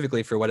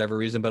specifically for whatever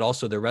reason, but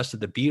also the rest of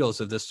the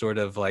Beatles, of this sort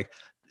of like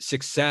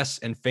success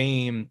and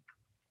fame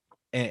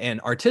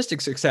and artistic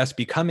success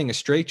becoming a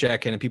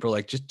straitjacket, and people are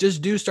like,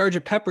 just do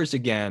Sgt. Pepper's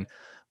again.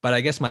 But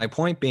I guess my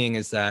point being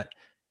is that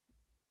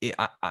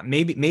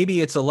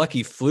maybe it's a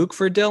lucky fluke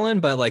for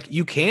Dylan, but like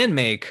you can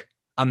make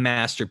a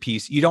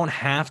masterpiece. You don't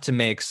have to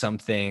make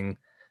something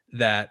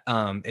that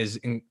is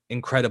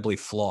incredibly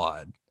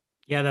flawed.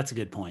 Yeah, that's a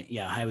good point.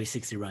 Yeah, Highway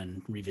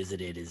 61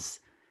 Revisited is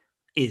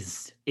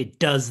it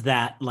does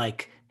that,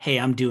 like, hey,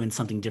 I'm doing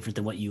something different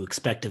than what you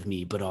expect of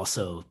me, but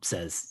also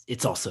says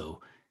it's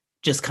also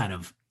just kind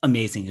of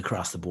amazing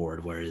across the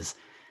board. Whereas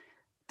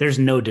there's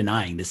no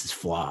denying this is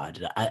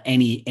flawed.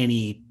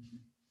 Any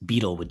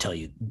Beatle would tell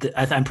you.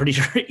 I'm pretty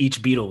sure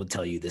each Beatle would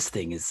tell you this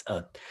thing is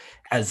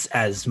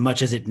as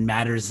much as it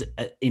matters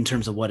in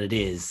terms of what it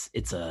is.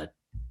 It's a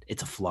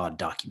flawed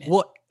document.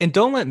 Well, and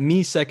don't let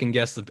me second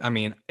guess. I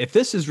mean, if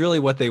this is really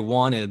what they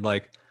wanted,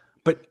 like,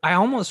 but I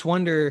almost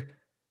wonder.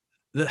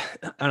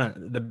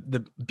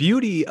 The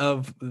beauty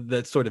of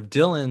the sort of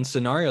Dylan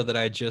scenario that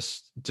I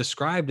just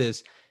described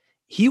is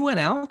he went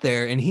out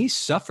there and he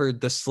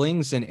suffered the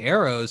slings and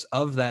arrows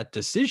of that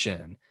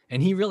decision.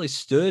 And he really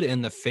stood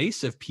in the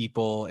face of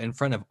people, in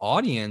front of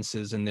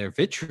audiences, and their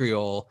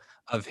vitriol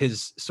of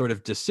his sort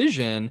of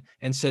decision,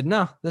 and said,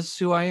 no, this is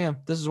who I am.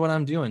 This is what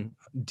I'm doing.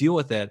 Deal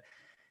with it.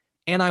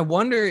 And I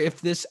wonder if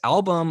this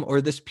album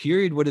or this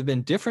period would have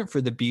been different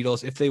for the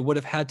Beatles if they would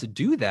have had to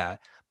do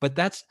that. But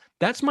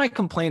that's my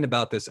complaint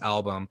about this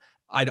album.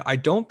 I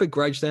don't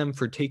begrudge them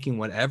for taking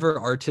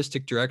whatever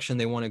artistic direction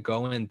they want to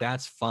go in.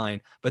 That's fine.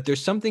 But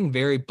there's something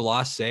very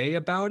blasé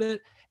about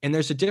it. And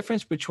there's a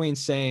difference between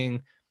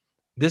saying,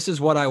 this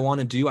is what I want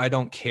to do, I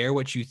don't care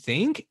what you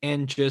think,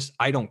 and just,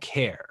 I don't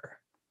care.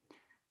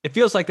 It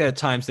feels like that at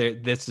times.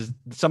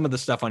 Some of the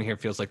stuff on here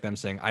feels like them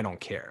saying, I don't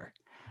care.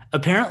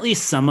 Apparently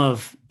some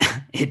of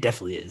it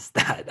definitely is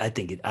that. I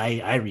think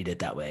I read it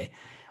that way.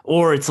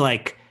 Or it's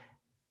like,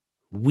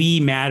 we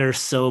matter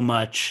so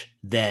much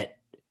that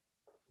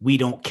we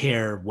don't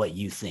care what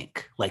you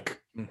think. Like,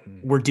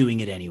 we're doing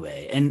it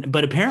anyway.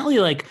 But apparently,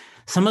 like,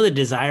 some of the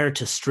desire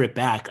to strip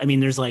back. I mean,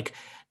 there's like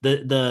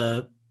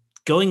the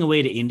going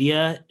away to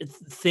India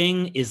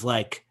thing is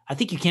like, I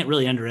think you can't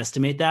really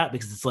underestimate that,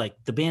 because it's like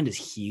the band is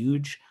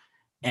huge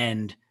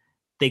and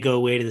they go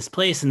away to this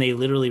place and they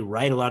literally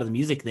write a lot of the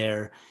music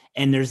there.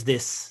 And there's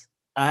this,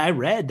 I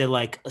read that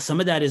like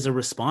some of that is a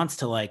response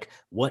to like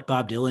what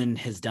Bob Dylan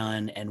has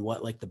done and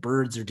what like the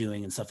Byrds are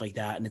doing and stuff like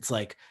that. And it's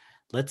like,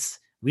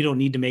 we don't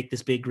need to make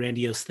this big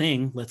grandiose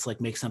thing. Let's like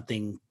make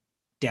something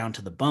down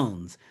to the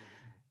bones.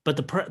 But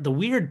the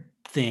weird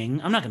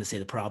thing. I'm not going to say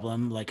the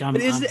problem. Like I'm,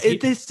 But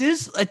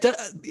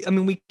I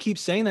mean, we keep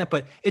saying that,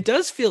 but it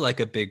does feel like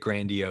a big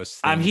grandiose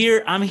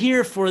thing. I'm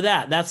here for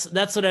that.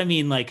 That's what I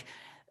mean. Like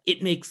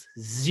it makes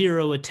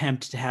zero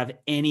attempt to have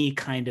any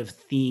kind of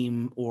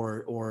theme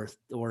or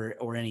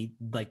any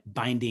like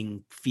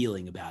binding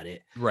feeling about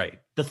it. Right.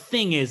 The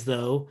thing is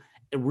though,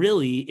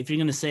 really, if you're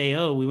going to say,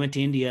 oh, we went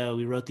to India,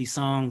 we wrote these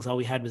songs, all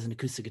we had was an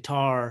acoustic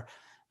guitar.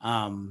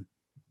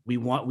 We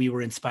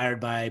were inspired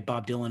by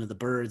Bob Dylan and the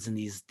Byrds and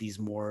these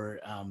more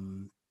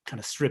kind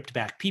of stripped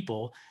back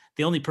people.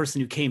 The only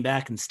person who came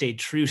back and stayed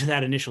true to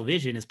that initial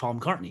vision is Paul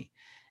McCartney.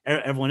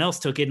 Everyone else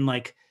took it and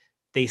like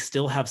they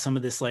still have some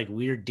of this like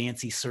weird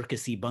dancey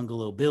circusy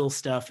Bungalow Bill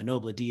stuff and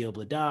Obla Di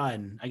Obla Da,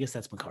 and I guess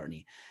that's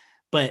McCartney.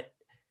 But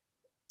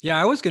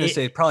yeah, I was going to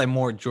say probably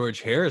more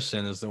George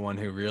Harrison is the one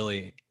who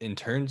really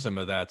interned some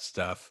of that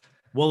stuff.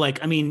 Well,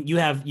 like I mean, you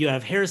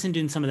have Harrison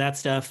doing some of that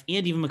stuff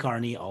and even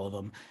McCartney, all of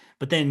them.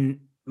 But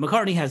then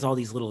McCartney has all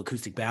these little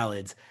acoustic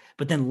ballads,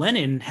 but then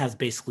Lennon has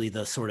basically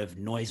the sort of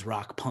noise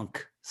rock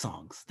punk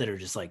songs that are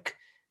just like,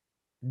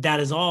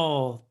 that is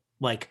all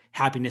like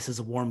Happiness is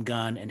a Warm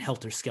Gun and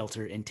Helter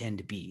Skelter intend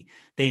to be.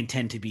 They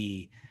intend to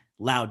be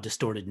loud,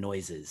 distorted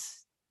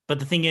noises. But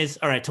the thing is,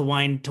 all right, to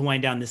wind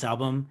down this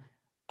album,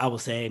 I will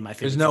say my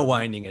favorite. There's no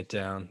winding it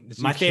down.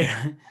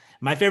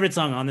 My favorite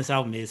song on this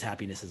album is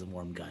Happiness is a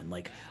Warm Gun.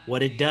 Like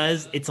what it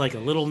does, it's like a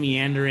little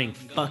meandering,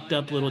 fucked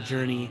up little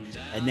journey.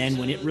 And then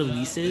when it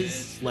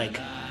releases, like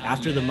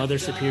after the Mother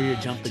Superior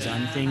jumped the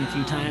gun thing a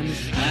few times.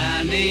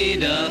 I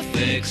need a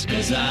fix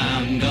 'cause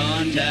I'm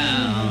gone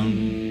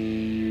down.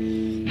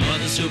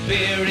 Mother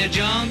Superior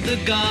jumped the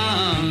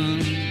gun.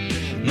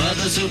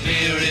 Mother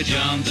Superior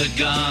jumped the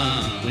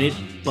gun. When it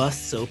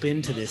busts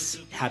open to this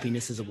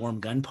Happiness is a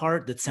Warm Gun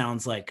part that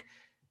sounds like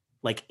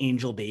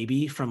Angel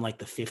Baby from like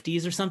the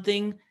 50s or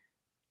something,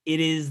 it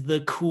is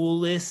the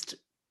coolest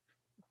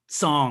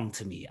song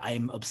to me. I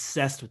am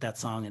obsessed with that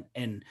song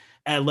and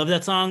I love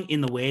that song in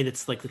the way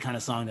that's like the kind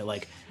of song that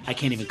like I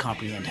can't even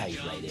comprehend how you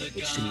write it,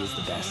 which to me is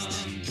the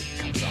best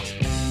kind of song.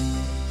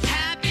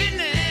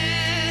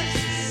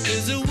 Happiness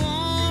is a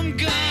warm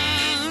gun.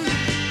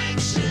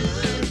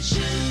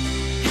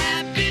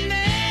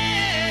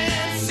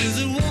 Happiness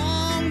is a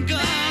warm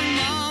gun,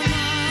 mama.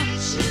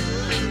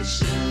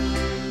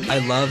 I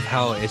love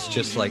how it's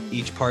just like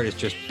each part is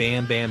just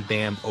bam, bam,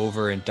 bam,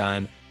 over and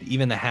done.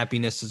 Even the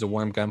Happiness is a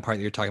Warm Gun part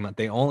that you're talking about,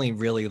 they only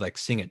really like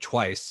sing it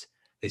twice.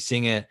 They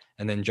sing it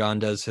and then John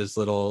does his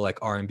little like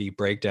R&B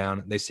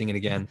breakdown. They sing it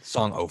again,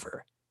 song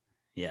over.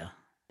 Yeah.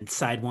 And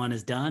side one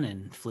is done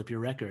and flip your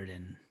record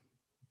and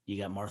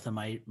you got Martha,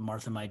 my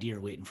dear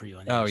waiting for you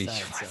on the other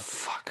side. So.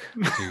 Fuck.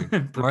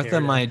 Dude. Martha,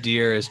 my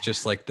dear is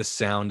just like the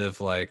sound of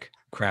like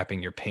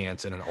crapping your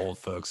pants in an old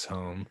folks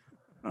home.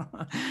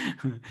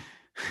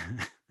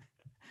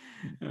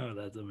 Oh,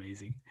 that's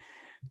amazing.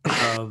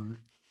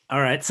 All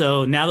right.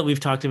 So now that we've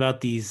talked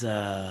about these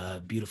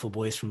beautiful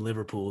boys from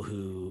Liverpool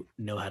who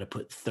know how to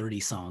put 30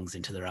 songs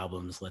into their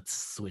albums, let's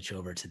switch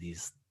over to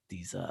these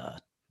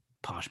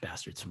posh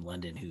bastards from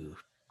London who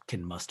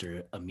can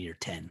muster a mere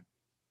 10.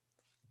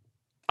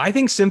 I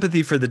think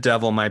Sympathy for the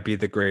Devil might be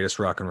the greatest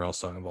rock and roll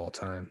song of all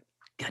time.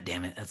 God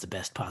damn it. That's the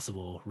best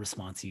possible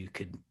response you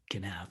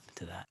can have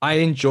to that. I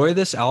enjoy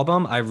this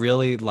album. I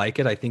really like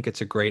it. I think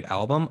it's a great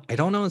album. I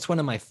don't know. It's one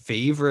of my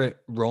favorite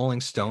Rolling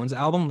Stones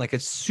album. Like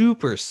it's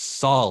super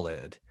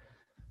solid.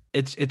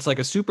 It's like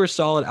a super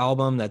solid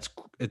album.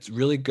 It's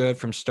really good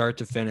from start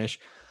to finish,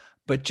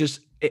 but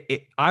just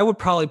I would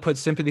probably put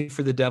Sympathy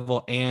for the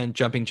Devil and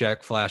Jumping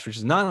Jack Flash, which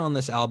is not on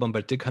this album, but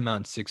it did come out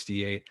in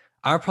 1968.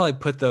 I would probably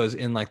put those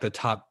in like the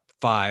top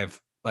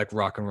 5, like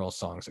rock and roll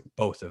songs, like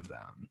both of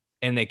them.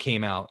 And they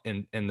came out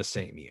in the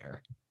same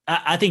year.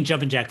 I think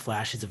Jumpin' Jack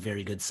Flash is a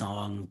very good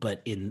song,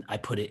 but I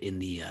put it in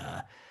the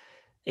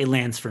it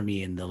lands for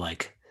me in the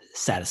like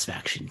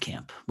Satisfaction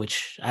camp,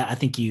 which I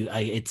think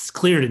it's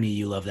clear to me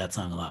you love that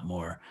song a lot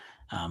more.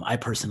 I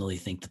personally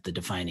think that the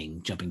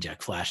defining Jumpin'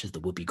 Jack Flash is the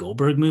Whoopi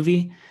Goldberg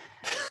movie,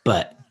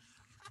 but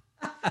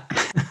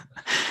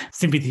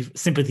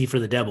Sympathy for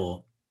the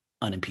Devil,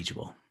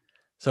 unimpeachable.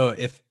 So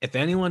if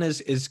anyone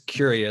is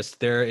curious,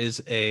 there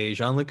is a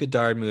Jean-Luc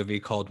Godard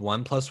movie called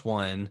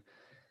 1+1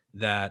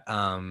 that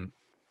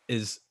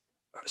is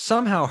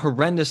somehow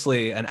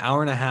horrendously an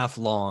hour and a half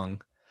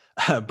long,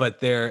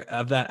 but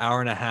of that hour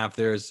and a half,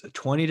 there's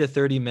 20 to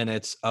 30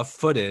 minutes of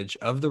footage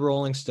of the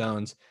Rolling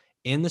Stones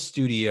in the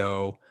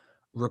studio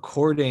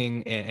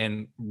recording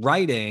and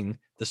writing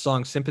the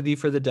song Sympathy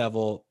for the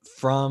Devil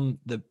from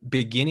the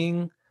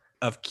beginning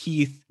of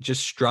Keith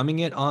just strumming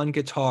it on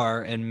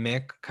guitar and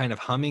Mick kind of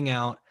humming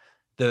out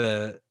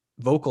the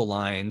vocal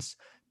lines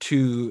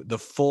to the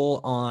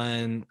full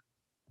on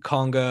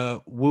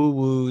conga,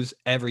 woo-woos,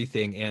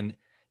 everything. And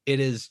it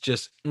is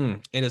just,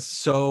 it is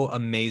so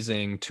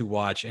amazing to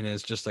watch. And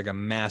it's just like a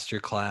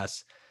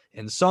masterclass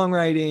in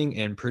songwriting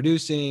and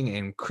producing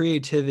and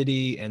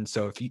creativity. And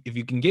so if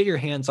you can get your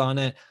hands on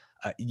it,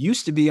 it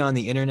used to be on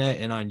the internet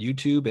and on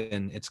YouTube,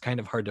 and it's kind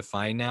of hard to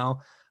find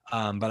now.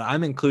 But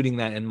I'm including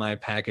that in my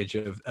package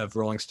of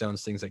Rolling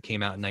Stones things that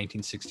came out in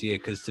 1968,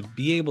 because to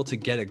be able to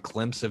get a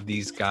glimpse of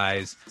these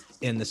guys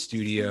in the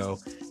studio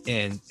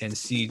and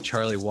see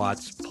Charlie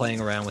Watts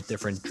playing around with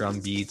different drum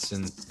beats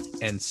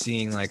and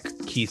seeing like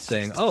Keith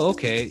saying, oh,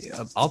 okay,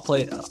 I'm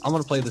going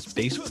to play this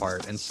bass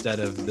part instead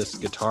of this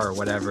guitar or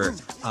whatever.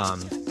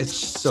 It's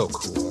so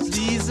cool.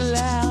 Please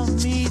allow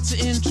me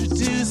to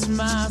introduce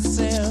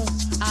myself.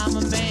 I'm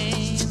a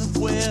man of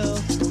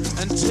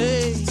wealth and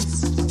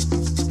taste.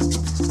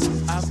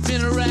 I've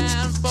been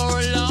around for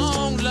a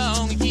long,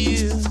 long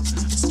year.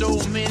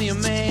 Stole many a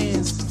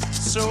man's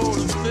soul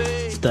of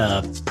faith.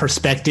 The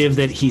perspective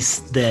that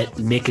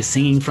Mick is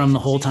singing from the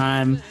whole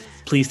time.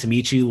 Pleased to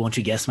meet you. Won't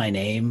you guess my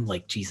name?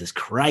 Like, Jesus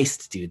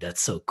Christ, dude,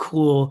 that's so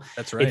cool.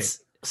 That's right.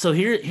 So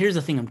here's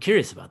the thing I'm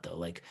curious about though.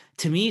 Like,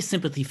 to me,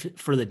 Sympathy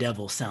for the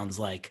Devil sounds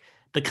like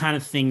the kind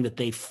of thing that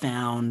they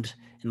found,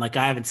 and like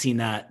I haven't seen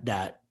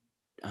that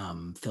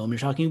film you're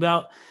talking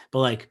about, but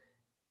like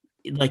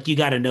you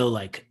got to know,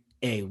 like,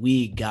 hey,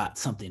 we got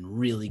something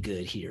really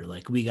good here.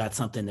 Like, we got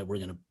something that we're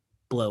gonna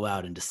blow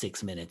out into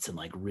 6 minutes and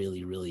like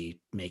really, really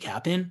make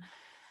happen.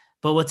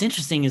 But what's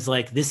interesting is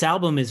like this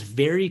album is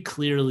very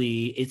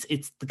clearly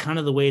it's the kind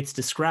of the way it's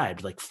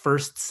described. Like,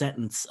 first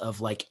sentence of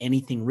like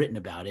anything written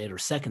about it, or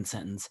second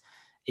sentence,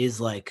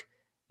 is like,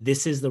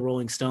 this is the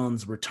Rolling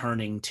Stones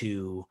returning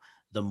to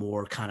the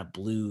more kind of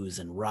blues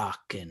and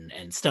rock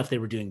and stuff they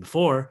were doing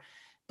before.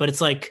 But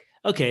it's like,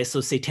 okay, so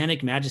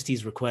Satanic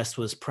Majesty's Request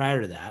was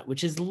prior to that,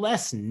 which is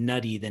less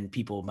nutty than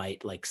people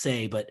might like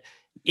say, but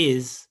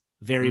is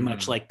very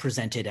much like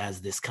presented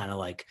as this kind of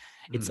like,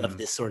 it's of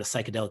this sort of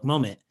psychedelic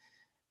moment.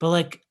 But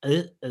like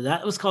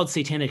that was called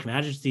Satanic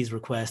Majesty's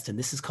Request, and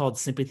this is called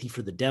Sympathy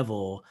for the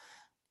Devil,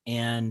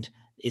 and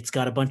it's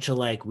got a bunch of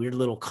like weird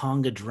little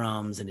conga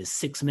drums, and is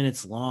 6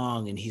 minutes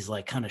long, and he's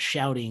like kind of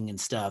shouting and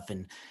stuff,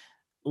 and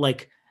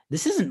like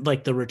this isn't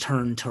like the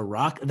return to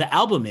rock. The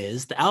album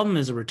is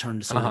a return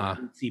to sort of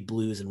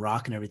blues and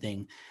rock and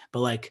everything, but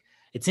like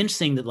it's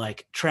interesting that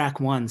like track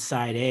 1,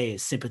 side A,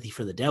 is Sympathy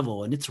for the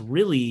Devil, and it's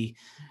really,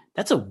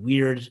 that's a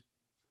weird,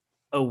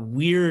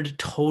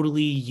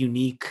 totally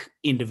unique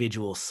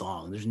individual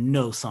song. There's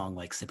no song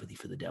like Sympathy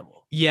for the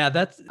Devil. Yeah,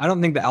 I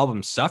don't think the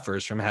album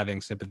suffers from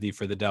having Sympathy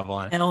for the Devil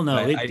on it. Hell no.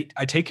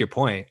 I take your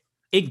point.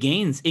 It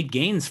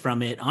gains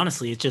from it.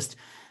 Honestly,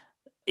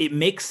 it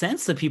makes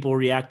sense that people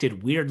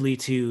reacted weirdly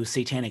to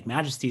Satanic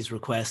Majesty's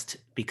Request,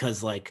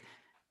 because like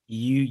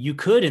you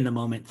could in the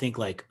moment think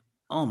like,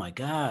 oh my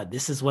God,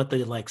 this is what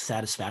the like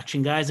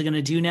Satisfaction guys are going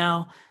to do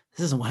now.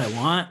 This isn't what I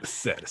want.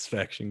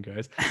 Satisfaction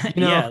guys.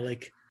 Yeah,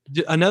 like,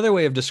 another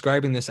way of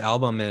describing this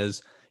album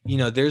is,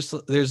 there's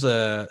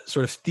a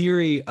sort of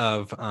theory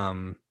of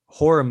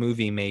horror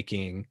movie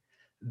making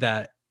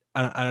that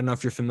I don't know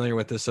if you're familiar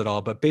with this at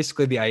all, but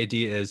basically the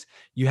idea is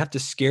you have to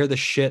scare the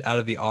shit out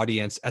of the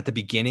audience at the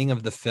beginning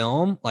of the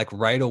film, like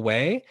right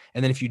away.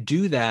 And then if you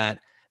do that,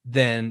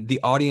 then the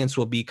audience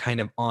will be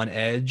kind of on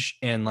edge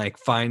and like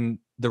find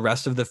the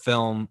rest of the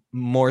film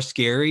more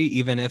scary,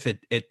 even if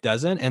it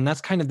doesn't. And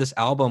that's kind of this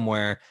album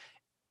where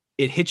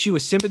it hits you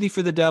with Sympathy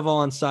for the Devil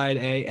on side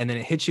A, and then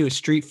it hits you with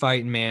Street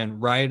Fighting Man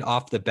right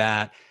off the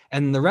bat.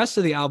 And the rest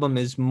of the album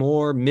is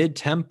more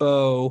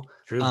mid-tempo,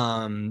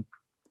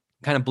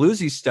 kind of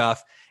bluesy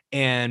stuff.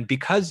 And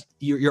because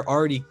you're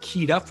already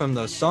keyed up from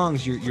those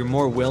songs, you're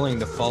more willing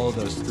to follow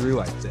those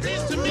through, I think.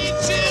 Nice to meet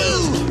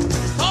you.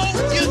 Hope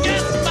you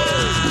get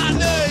my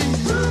name.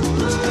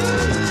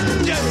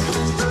 Yeah.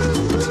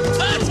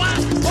 But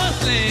what's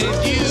puzzling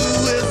you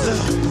is the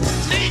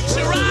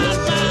nature of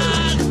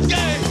my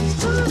game.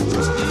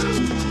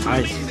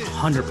 I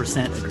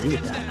 100% agree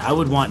with that. I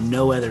would want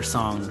no other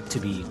song to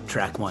be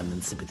track 1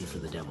 than Sympathy for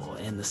the Devil.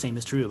 And the same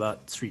is true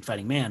about Street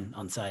Fighting Man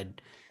on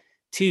side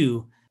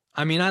 2.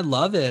 I mean, I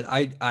love it.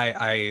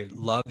 I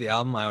love the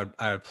album.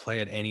 I would play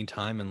it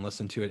anytime and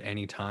listen to it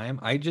anytime.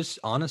 I just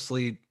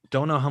honestly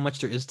don't know how much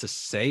there is to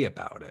say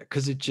about it,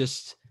 because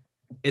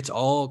it's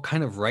all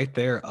kind of right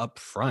there up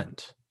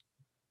front.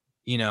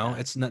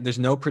 It's not, there's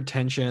no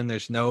pretension,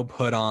 there's no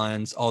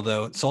put-ons,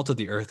 although Salt of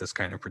the Earth is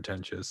kind of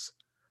pretentious.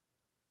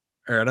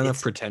 Or I don't know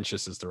if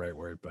pretentious is the right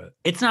word, but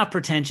it's not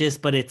pretentious,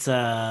 but it's full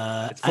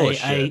of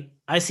shit.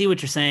 I see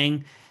what you're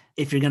saying.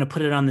 If you're going to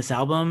put it on this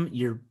album,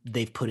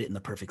 they've put it in the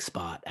perfect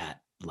spot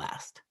at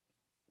last.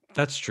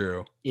 That's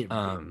true. It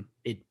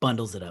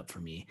bundles it up for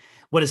me.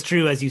 What is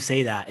true, as you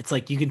say that, it's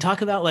like you can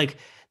talk about like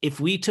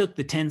if we took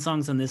the 10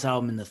 songs on this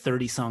album and the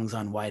 30 songs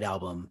on White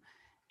Album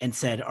and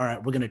said, all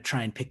right, we're going to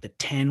try and pick the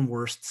 10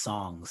 worst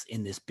songs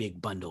in this big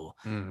bundle.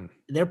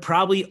 They're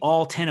probably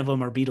all 10 of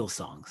them are Beatles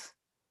songs.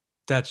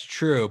 That's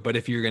true. But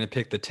if you're going to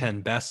pick the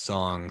 10 best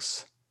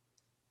songs,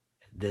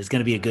 there's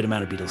going to be a good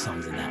amount of Beatles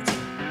songs in that.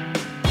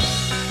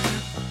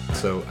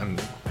 So I'm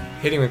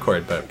hitting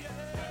record, but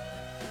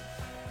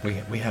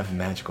we have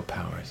magical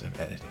powers of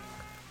editing.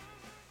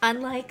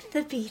 Unlike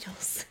the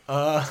Beatles.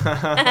 Oh,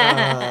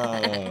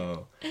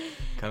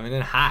 coming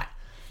in hot.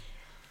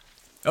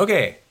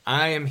 Okay,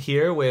 I am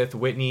here with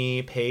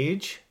Whitney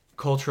Page,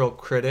 cultural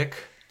critic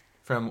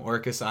from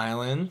Orcas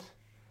Island,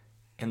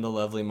 And the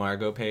lovely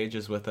Margot Page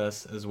is with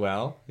us as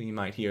well, who you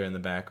might hear in the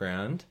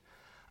background.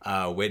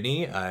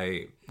 Whitney,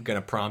 I'm going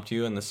to prompt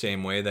you in the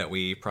same way that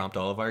we prompt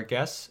all of our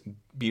guests.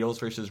 Beatles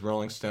versus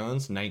Rolling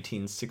Stones,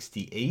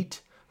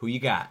 1968. Who you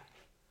got?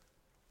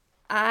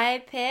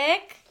 I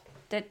pick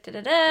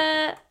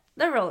the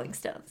Rolling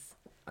Stones.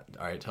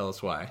 All right, tell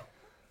us why.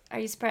 Are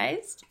you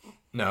surprised?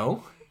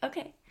 No.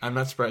 Okay. I'm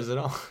not surprised at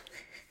all.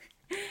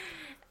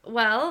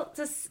 Well,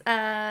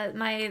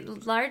 my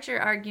larger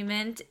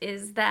argument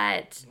is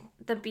that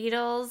the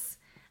Beatles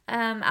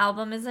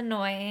album is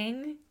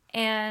annoying,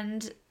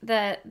 and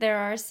that there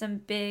are some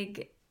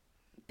big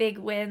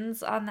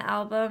wins on the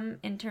album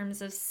in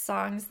terms of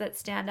songs that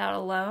stand out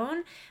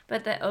alone,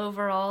 but that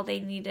overall they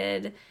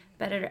needed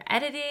better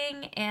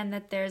editing, and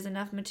that there's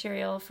enough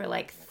material for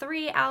like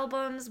 3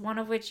 albums, one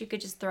of which you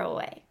could just throw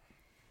away.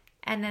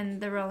 And then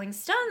the Rolling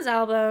Stones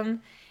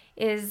album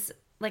is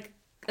like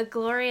a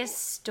glorious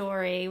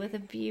story with a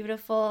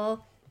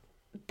beautiful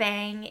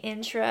bang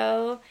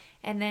intro,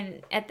 and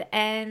then at the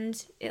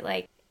end it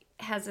like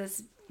has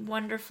this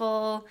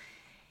wonderful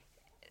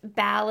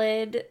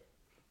ballad.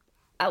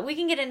 We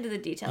can get into the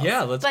details.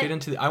 Yeah, let's get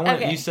into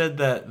You said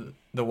that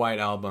the White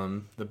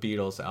Album, the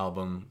Beatles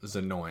album, is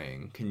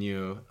annoying. Can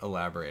you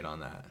elaborate on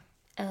that?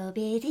 That's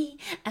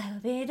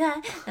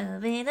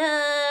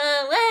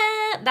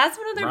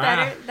one of their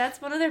better. That's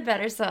one of their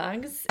better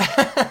songs,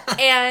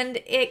 and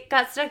it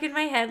got stuck in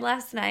my head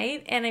last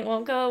night, and it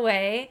won't go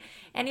away.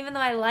 And even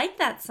though I like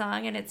that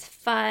song and it's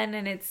fun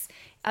and it's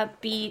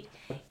upbeat,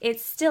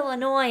 it's still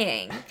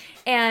annoying.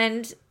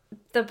 And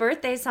the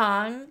birthday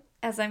song,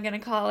 as I'm gonna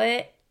call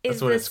it,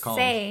 is the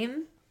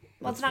same.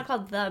 Well, it's not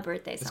called the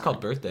birthday song. It's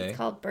called Birthday. It's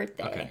called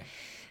Birthday. Okay.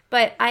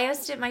 But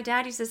my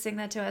dad used to sing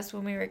that to us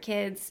when we were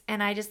kids,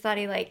 and I just thought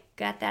he like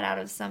got that out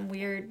of some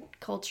weird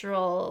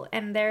cultural,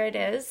 and there it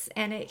is.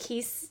 And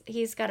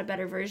he's got a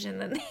better version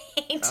than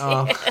they do.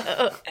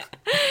 Oh.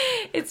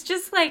 It's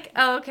just like,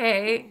 oh,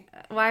 okay,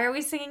 why are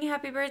we singing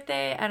Happy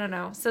Birthday? I don't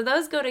know. So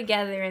those go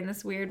together in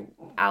this weird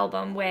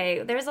album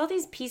way. There's all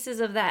these pieces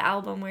of that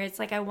album where it's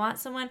like I want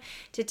someone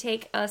to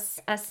take a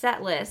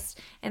set list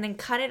and then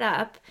cut it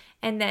up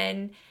and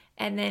then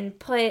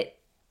put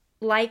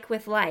like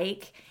with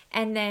like,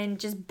 and then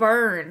just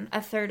burn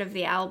a third of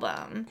the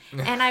album.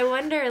 And I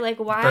wonder, like,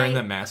 why... Burn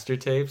the master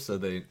tapes so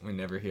we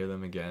never hear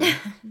them again.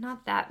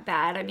 Not that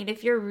bad. I mean,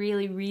 if you're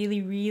really,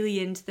 really, really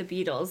into the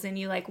Beatles and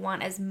you, like,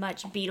 want as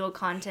much Beatle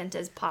content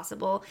as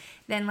possible,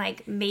 then,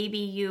 like, maybe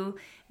you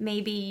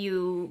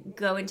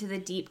go into the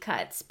deep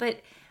cuts.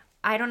 But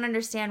I don't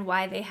understand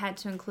why they had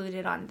to include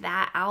it on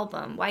that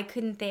album. Why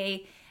couldn't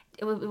they...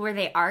 Were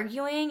they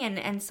arguing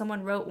and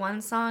someone wrote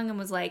one song and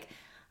was like...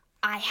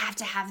 I have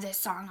to have this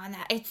song on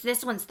that.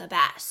 This one's the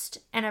best.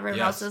 And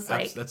everyone else was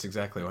like... That's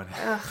exactly what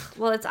happened.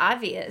 Well, it's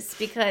obvious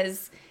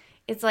because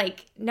it's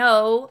like,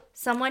 no,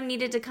 someone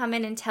needed to come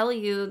in and tell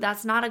you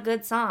that's not a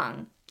good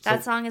song.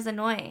 That song is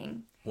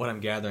annoying. What I'm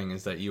gathering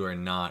is that you are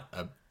not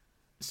a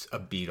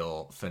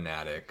Beatle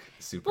fanatic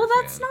super Well,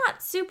 fan. that's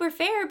not super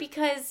fair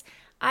because...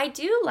 I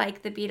do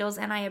like the Beatles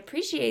and I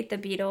appreciate the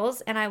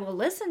Beatles and I will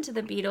listen to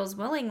the Beatles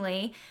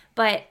willingly,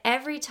 but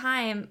every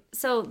time,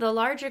 so the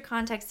larger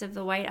context of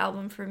the White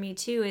Album for me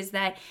too is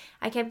that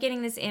I kept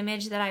getting this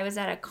image that I was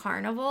at a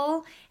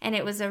carnival and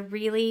it was a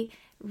really,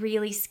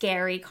 really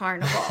scary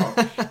carnival.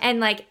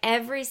 And like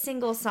every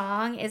single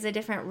song is a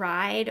different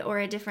ride or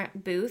a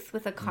different booth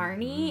with a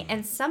carny.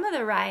 And some of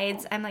the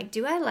rides, I'm like,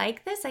 do I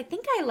like this? I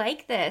think I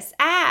like this.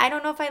 I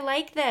don't know if I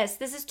like this.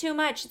 This is too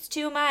much. It's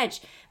too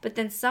much. But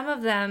then some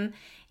of them,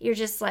 you're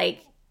just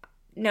like,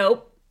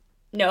 nope.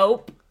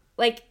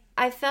 Like,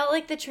 I felt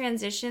like the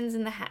transitions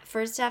in the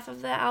first half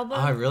of the album.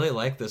 Oh, I really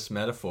like this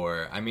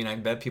metaphor. I mean, I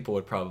bet people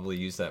would probably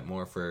use that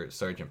more for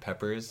Sgt.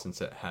 Pepper's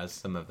since it has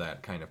some of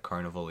that kind of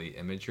carnival-y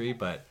imagery.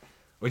 But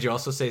would you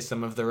also say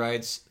some of the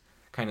rides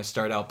kind of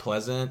start out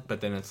pleasant, but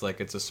then it's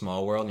like it's a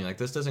small world and you're like,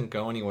 this doesn't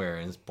go anywhere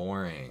and it's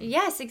boring?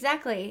 Yes,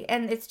 exactly.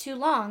 And it's too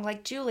long.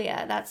 Like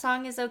Julia, that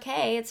song is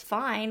okay. It's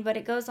fine, but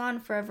it goes on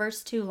for a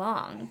verse too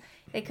long.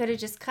 They could have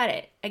just cut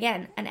it.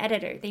 Again, an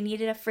editor. They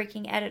needed a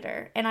freaking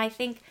editor. And I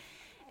think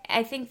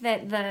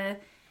that the,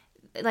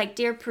 like,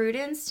 Dear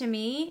Prudence to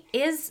me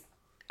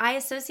I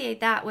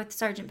associate that with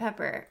Sgt.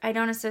 Pepper. I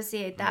don't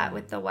associate that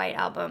with the White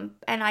Album.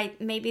 And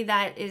maybe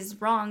that is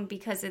wrong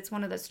because it's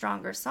one of the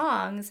stronger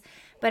songs,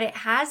 but it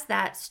has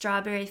that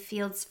Strawberry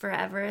Fields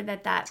Forever,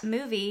 that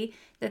movie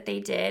that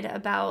they did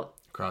about...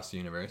 Across the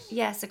Universe.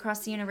 Yes,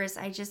 Across the Universe.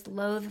 I just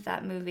loathe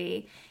that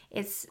movie.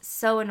 It's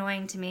so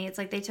annoying to me. It's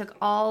like they took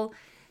all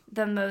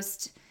the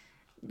most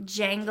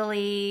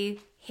jangly,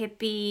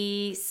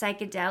 hippie,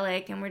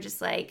 psychedelic, and we're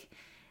just like,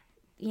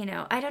 you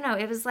know, I don't know.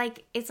 It's like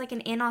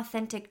an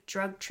inauthentic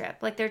drug trip.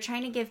 Like they're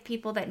trying to give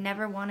people that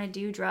never want to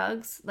do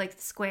drugs, like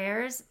the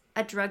Squares,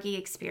 a druggy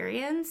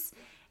experience.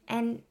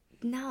 And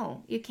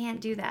no, you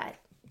can't do that.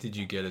 Did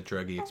you get a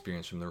druggy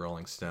experience from the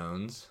Rolling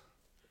Stones?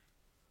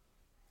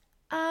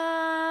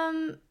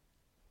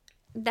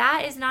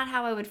 That is not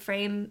how I would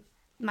frame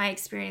my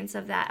experience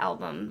of that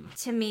album.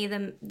 To me,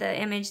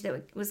 the image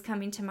that was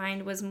coming to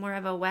mind was more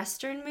of a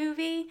Western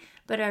movie,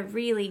 but a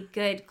really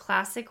good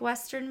classic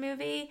Western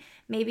movie,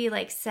 maybe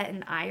like set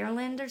in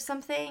Ireland or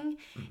something.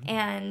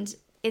 And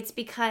it's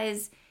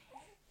because,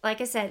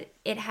 like I said,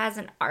 it has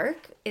an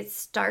arc. It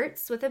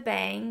starts with a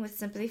bang with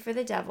Sympathy for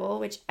the Devil,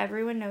 which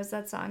everyone knows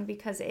that song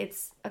because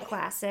it's a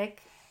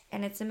classic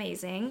and it's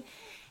amazing.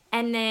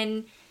 And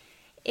then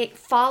it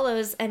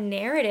follows a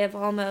narrative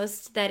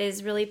almost that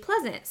is really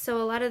pleasant. So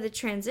a lot of the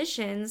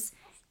transitions,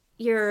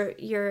 you're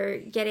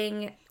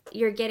getting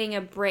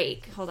a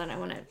break. Hold on, I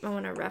want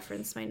to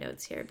reference my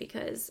notes here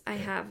because I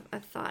have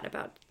a thought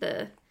about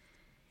the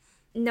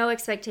No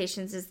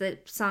Expectations is the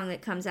song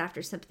that comes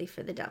after Sympathy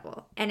for the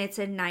Devil, and it's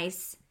a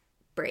nice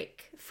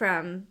break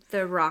from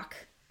the rock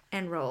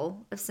and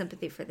roll of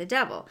Sympathy for the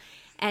Devil.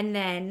 And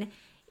then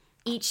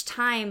each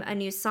time a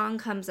new song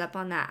comes up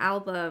on that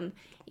album,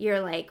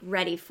 you're like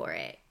ready for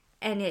it.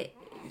 And it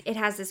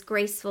has this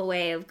graceful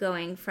way of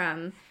going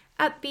from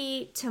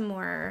upbeat to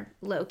more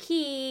low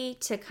key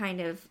to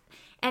kind of,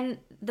 and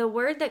the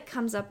word that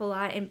comes up a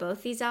lot in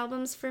both these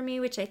albums for me,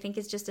 which I think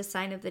is just a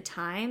sign of the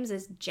times,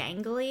 is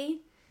jangly.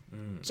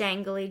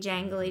 Jangly,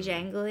 jangly,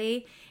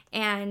 jangly.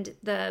 And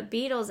the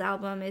Beatles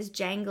album is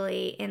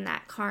jangly in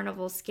that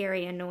carnival,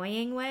 scary,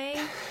 annoying way.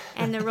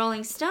 And the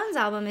Rolling Stones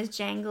album is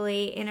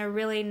jangly in a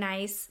really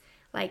nice,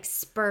 like,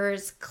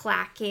 spurs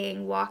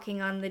clacking,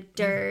 walking on the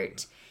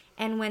dirt.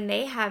 And when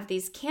they have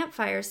these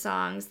campfire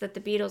songs that the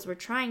Beatles were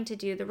trying to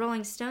do, the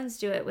Rolling Stones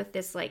do it with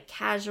this, like,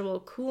 casual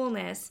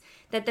coolness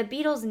that the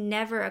Beatles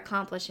never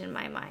accomplish in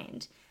my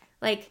mind.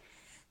 Like,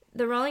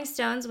 the Rolling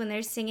Stones, when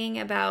they're singing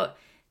about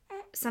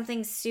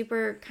something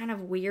super kind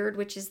of weird,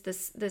 which is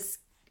this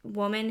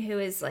woman who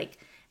is like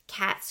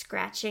cat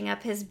scratching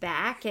up his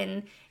back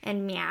and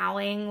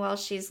meowing while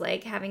she's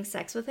like having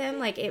sex with him.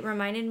 Like, it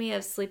reminded me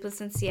of Sleepless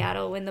in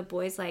Seattle when the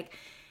boy's like,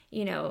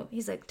 you know,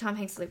 he's like, Tom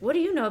Hanks is like, what do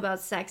you know about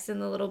sex? And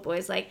the little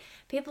boy's like,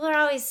 people are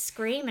always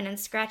screaming and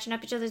scratching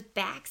up each other's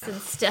backs and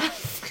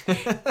stuff.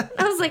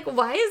 I was like,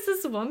 why is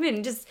this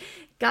woman just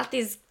got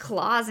these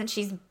claws and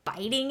she's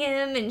biting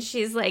him? And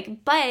she's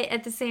like, but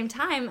at the same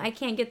time, I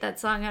can't get that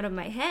song out of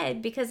my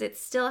head because it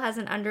still has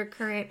an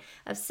undercurrent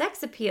of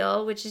sex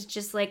appeal, which is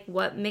just like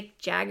what Mick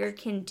Jagger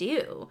can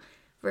do,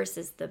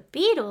 versus the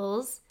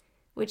Beatles,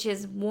 which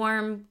is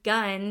warm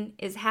gun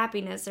is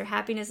happiness, or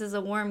happiness is a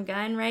warm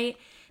gun, right?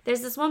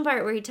 There's this one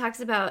part where he talks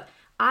about,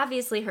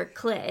 obviously, her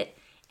clit,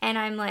 and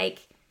I'm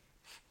like,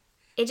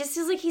 it just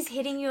feels like he's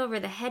hitting you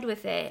over the head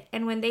with it.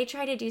 And when they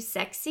try to do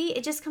sexy,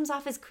 it just comes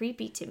off as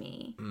creepy to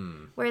me.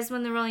 Whereas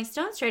when the Rolling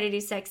Stones try to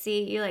do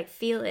sexy, you, like,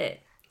 feel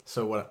it.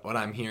 So what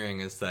I'm hearing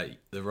is that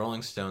the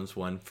Rolling Stones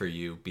won for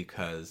you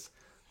because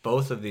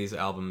both of these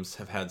albums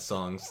have had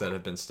songs that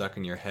have been stuck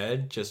in your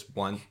head. Just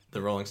the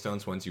Rolling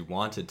Stones ones you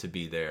wanted to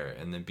be there,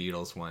 and the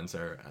Beatles ones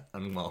are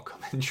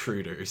unwelcome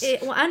intruders.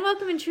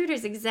 Unwelcome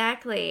intruders,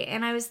 exactly.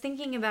 And I was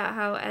thinking about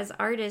how as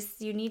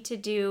artists you need to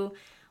do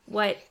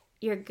what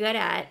you're good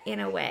at in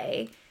a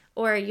way,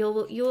 or you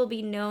will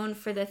be known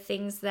for the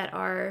things that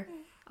are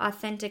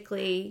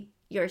authentically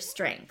your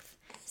strength.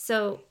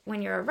 So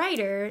when you're a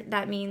writer,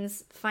 that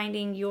means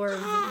finding your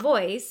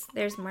voice.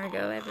 There's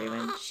Margot,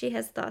 everyone. She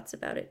has thoughts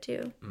about it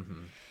too.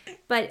 Mm-hmm.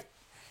 But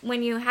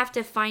when you have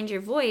to find your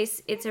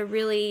voice, it's a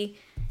really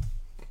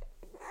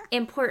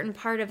important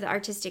part of the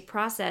artistic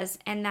process,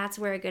 and that's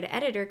where a good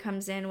editor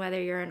comes in,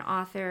 whether you're an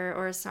author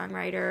or a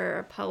songwriter or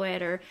a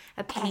poet or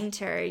a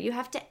painter. You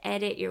have to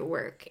edit your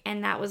work,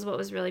 and that was what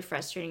was really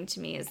frustrating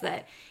to me, is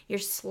that you're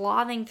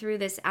slothing through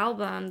this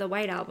album, the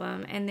White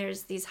Album, and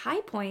there's these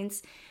high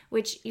points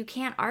which you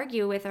can't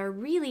argue with, are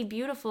really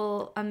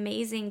beautiful,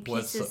 amazing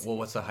pieces.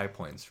 What's the high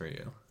points for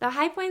you? The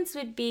high points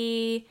would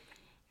be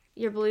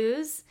your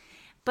blues,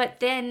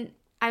 but then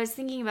I was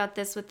thinking about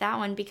this with that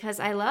one because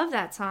I love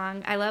that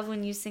song. I love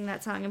when you sing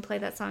that song and play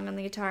that song on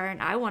the guitar,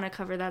 and I want to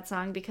cover that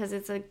song because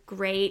it's a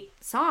great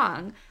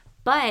song.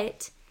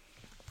 But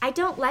I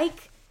don't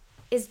like,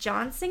 is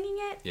John singing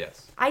it?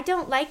 Yes. I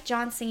don't like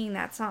John singing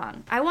that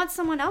song. I want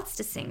someone else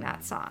to sing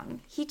that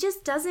song. He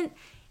just doesn't,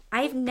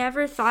 I've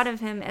never thought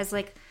of him as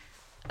like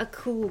a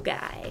cool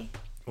guy.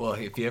 Well,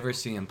 if you ever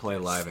see him play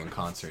live in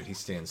concert, he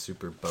stands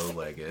super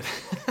bow-legged,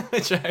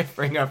 which I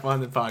bring up on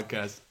the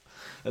podcast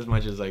as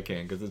much as I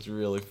can because it's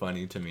really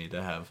funny to me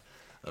to have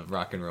a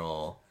rock and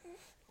roll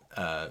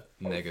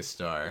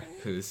megastar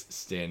who's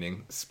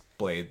standing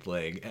splayed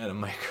leg at a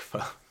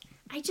microphone.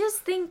 I just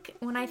think,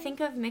 when I think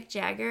of Mick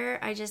Jagger,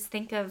 I just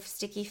think of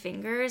sticky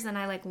fingers and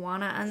I like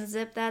want to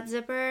unzip that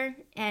zipper.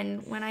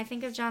 And when I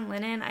think of John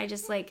Lennon, I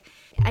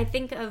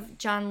think of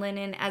John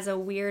Lennon as a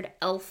weird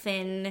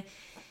elfin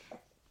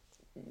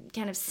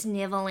kind of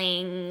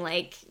sniveling,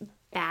 like,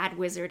 bad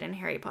wizard in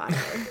Harry Potter.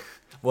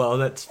 Well,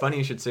 that's funny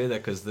you should say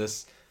that because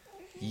this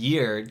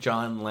year,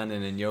 John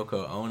Lennon and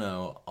Yoko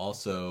Ono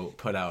also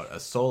put out a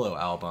solo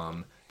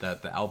album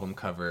that the album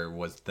cover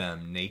was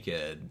them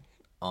naked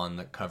on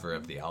the cover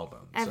of the album.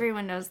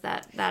 Everyone knows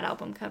that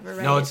album cover,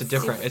 right? No,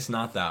 it's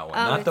not that one.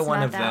 Oh, not the one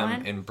not of that them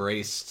one?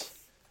 embraced,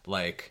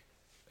 like,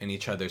 in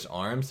each other's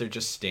arms. They're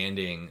just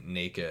standing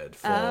naked,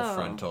 full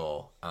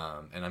frontal.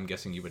 And I'm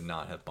guessing you would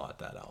not have bought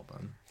that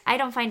album. I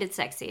don't find it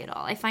sexy at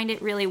all. I find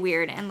it really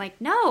weird and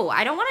like, no,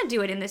 I don't want to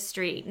do it in the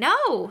street.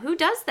 No, who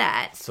does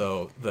that?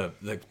 So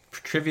the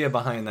trivia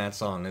behind that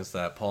song is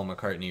that Paul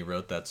McCartney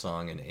wrote that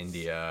song in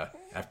India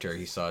after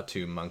he saw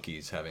two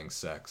monkeys having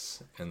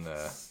sex in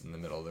the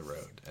middle of the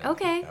road. And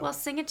okay, well,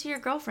 sing it to your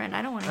girlfriend.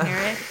 I don't want to hear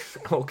it.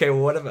 Okay,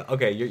 well, what about...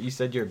 Okay, you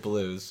said your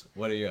blues.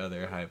 What are your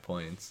other high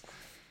points?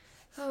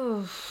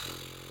 Oh,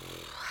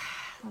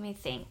 let me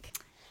think.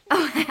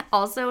 Oh,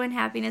 also in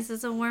Happiness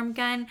is a Warm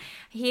Gun,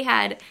 he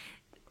had...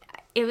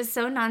 It was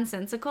so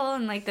nonsensical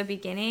in like the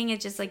beginning.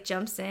 It just like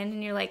jumps in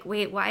and you're like,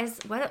 wait,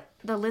 what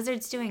the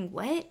lizard's doing?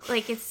 What?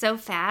 Like it's so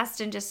fast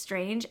and just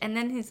strange. And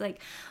then he's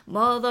like,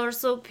 Mother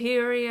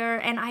Superior.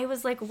 And I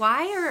was like,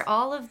 why are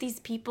all of these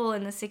people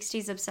in the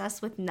 60s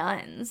obsessed with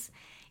nuns?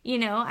 You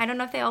know, I don't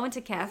know if they all went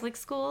to Catholic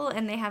school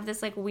and they have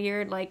this like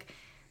weird like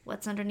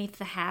what's underneath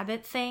the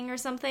habit thing or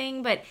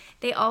something, but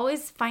they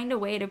always find a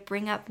way to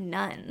bring up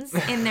nuns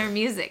in their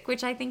music,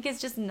 which I think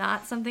is just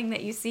not something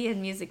that you see in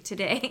music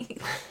today.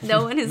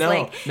 No one is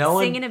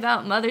singing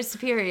about Mother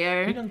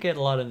Superior. You don't get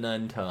a lot of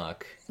nun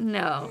talk.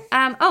 No.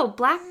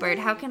 Blackbird.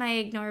 How can I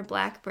ignore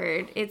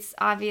Blackbird? It's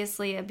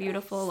obviously a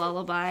beautiful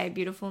lullaby,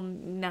 beautiful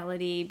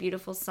melody,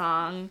 beautiful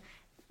song,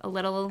 a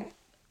little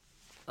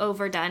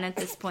overdone at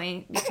this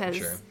point because...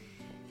 Sure.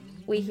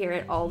 We hear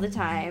it all the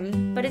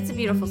time, but it's a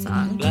beautiful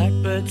song.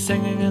 Blackbird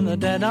singing in the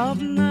dead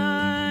of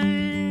night.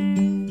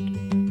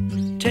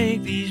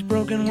 Take these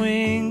broken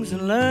wings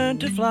and learn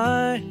to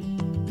fly.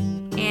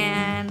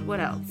 And what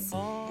else?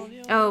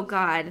 Oh,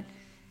 God.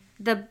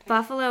 The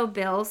Buffalo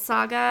Bill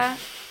saga.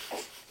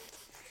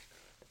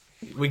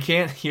 We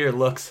can't hear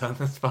looks on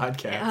this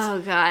podcast. Oh,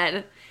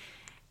 God.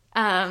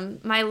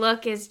 My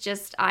look is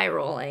just eye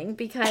rolling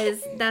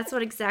because that's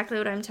exactly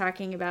what I'm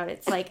talking about.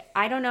 It's like,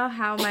 I don't know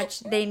how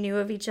much they knew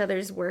of each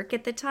other's work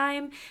at the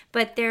time,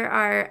 but there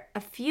are a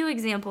few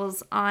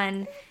examples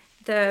on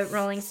the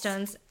Rolling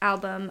Stones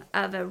album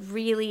of a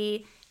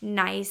really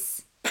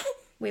nice,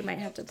 we might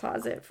have to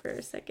pause it for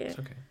a second.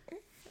 Okay.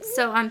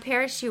 So on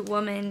Parachute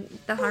Woman,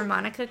 the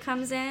harmonica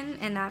comes in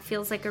and that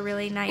feels like a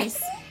really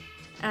nice,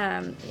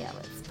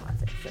 let's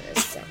pause it for a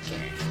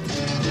second.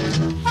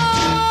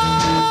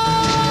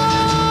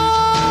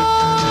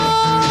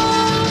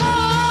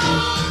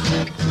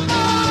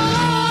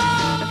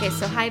 Okay,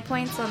 so high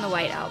points on the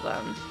White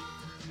Album.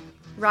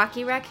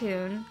 Rocky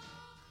Raccoon,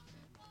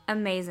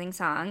 amazing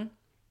song.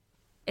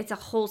 It's a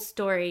whole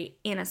story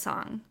in a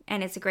song,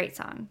 and it's a great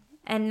song.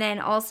 And then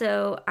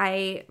also,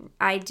 I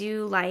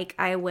do like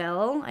I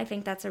Will. I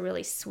think that's a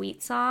really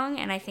sweet song,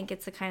 and I think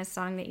it's the kind of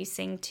song that you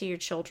sing to your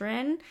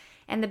children.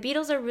 And the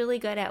Beatles are really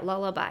good at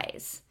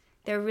lullabies.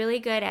 They're really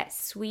good at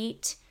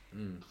sweet,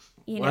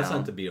 That's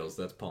not the Beatles,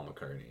 that's Paul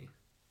McCartney.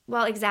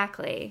 Well,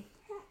 exactly.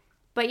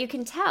 But you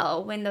can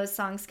tell when those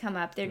songs come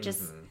up, they're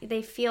just,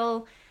 they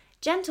feel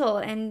gentle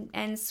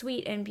and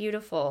sweet and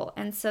beautiful.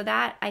 And so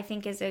that, I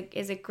think, is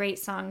a great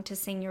song to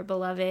sing your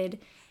beloved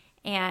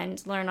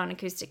and learn on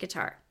acoustic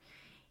guitar.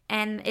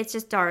 And it's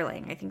just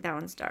darling. I think that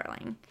one's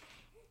darling.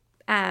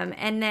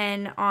 And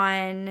then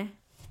on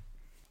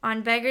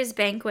Beggar's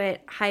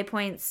Banquet, high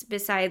points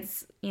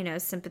besides,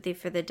 Sympathy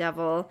for the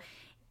Devil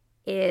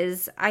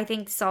is, I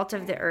think Salt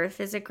of the Earth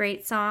is a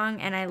great song,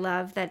 and I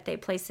love that they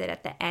place it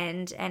at the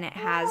end and it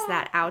has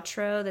that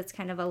outro that's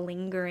kind of a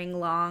lingering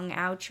long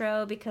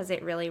outro because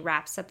it really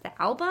wraps up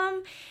the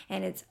album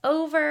and it's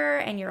over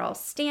and you're all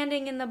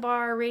standing in the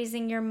bar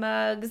raising your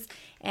mugs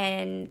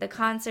and the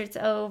concert's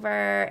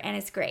over and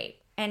it's great.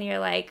 And you're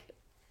like,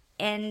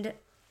 end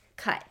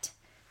cut.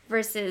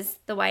 Versus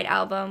the White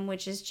Album,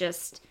 which is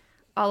just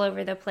all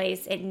over the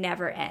place. It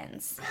never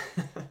ends.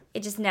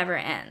 It just never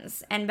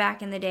ends. And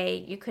back in the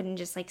day, you couldn't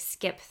just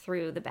skip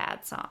through the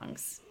bad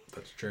songs.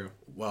 That's true.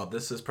 Well,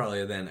 this is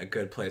probably then a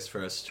good place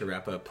for us to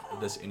wrap up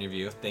this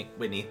interview.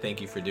 Whitney, thank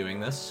you for doing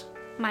this.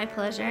 My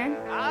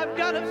pleasure. I've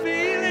got a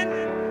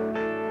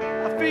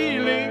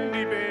feeling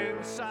deep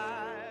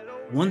inside.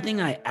 One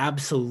thing I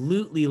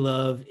absolutely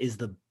love is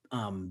the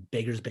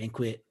Beggar's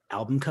Banquet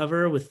album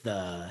cover with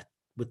the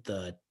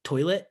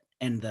toilet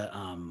and the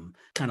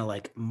kind of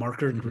like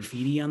marker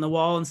graffiti on the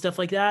wall and stuff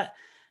like that.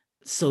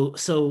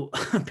 So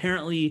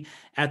apparently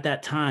at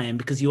that time,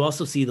 because you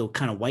also see the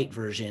kind of white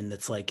version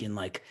that's in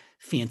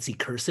fancy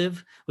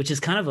cursive, which is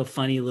kind of a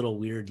funny little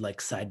weird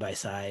side by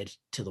side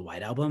to the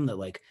White Album,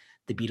 that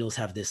the Beatles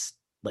have this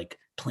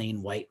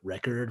plain white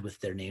record with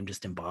their name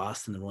just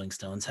embossed, and the Rolling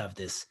Stones have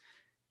this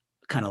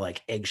kind of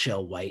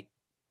eggshell white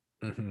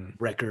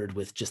record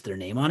with just their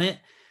name on it.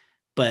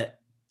 But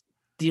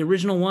the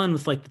original one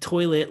with the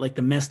toilet,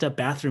 the messed up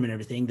bathroom and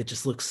everything that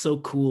just looks so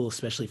cool,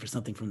 especially for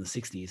something from the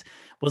 60s,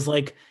 was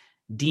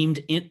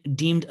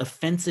deemed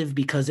offensive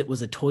because it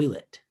was a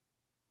toilet.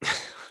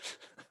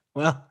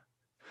 Well,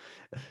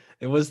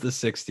 it was the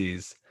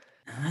 60s.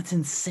 That's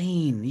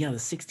insane. Yeah, the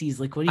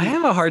 60s. I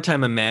have a hard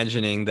time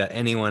imagining that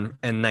anyone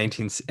in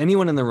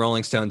the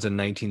Rolling Stones in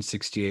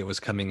 1968 was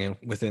coming in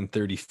within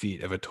 30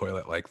 feet of a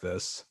toilet like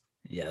this.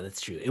 Yeah,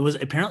 that's true. It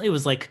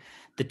was like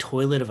the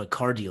toilet of a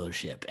car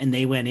dealership, and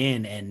they went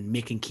in and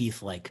Mick and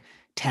Keith like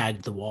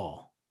tagged the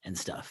wall and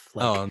stuff.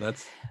 Like,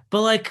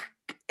 but like,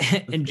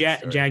 and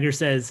Jagger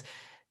says,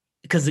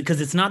 because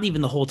it's not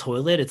even the whole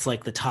toilet, it's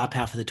like the top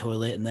half of the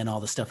toilet, and then all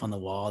the stuff on the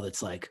wall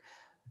that's like,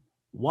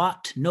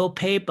 what? No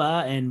paper,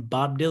 and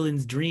Bob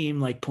Dylan's Dream,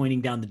 like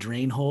pointing down the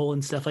drain hole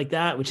and stuff like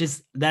that,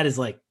 that is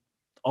like,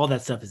 all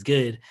that stuff is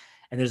good.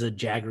 And there's a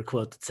Jagger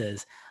quote that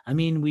says, I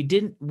mean,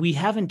 we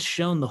haven't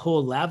shown the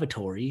whole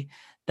lavatory.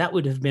 That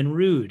would have been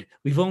rude.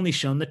 We've only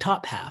shown the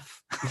top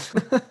half.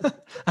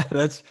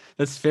 That's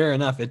fair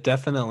enough. It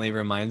definitely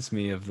reminds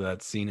me of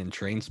that scene in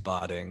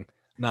Trainspotting.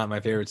 Not my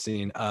favorite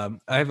scene. I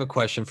have a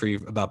question for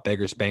you about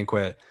Beggar's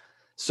Banquet.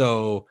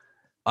 So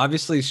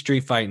obviously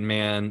Street Fighting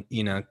Man,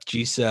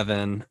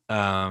 G7.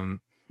 I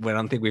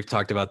don't think we've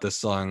talked about this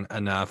song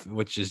enough,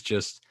 which is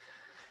just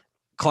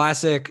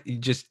classic.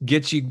 Just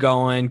gets you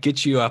going,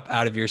 gets you up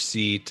out of your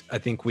seat. I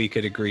think we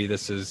could agree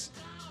this is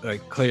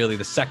like clearly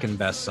the second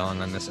best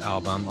song on this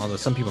album, although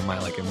some people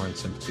might like it more than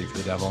Sympathy for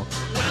the Devil.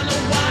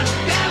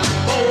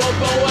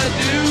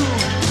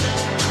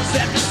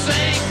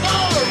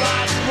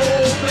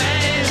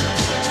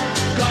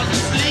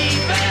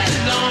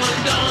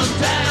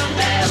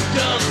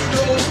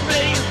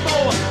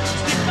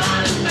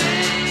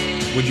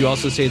 Would you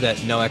also say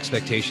that No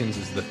Expectations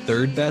is the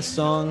third best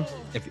song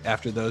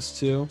after those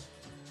two?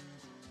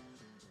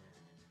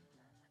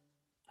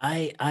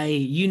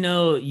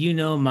 You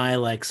know my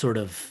like sort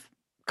of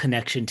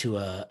connection to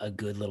a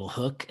good little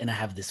hook, and I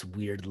have this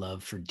weird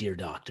love for Dear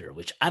Doctor,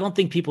 which I don't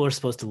think people are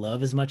supposed to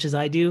love as much as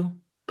I do,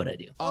 but I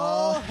do.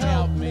 Oh,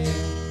 help me,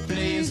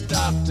 please,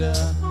 doctor,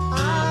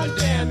 I'm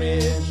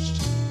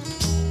damaged.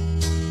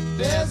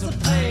 There's a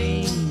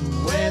pain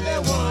where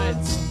there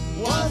once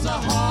was a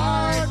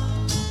heart.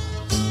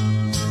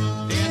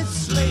 It's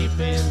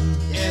sleeping,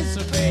 it's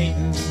a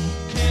baiting.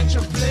 Can't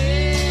you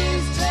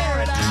please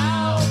tear it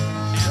out?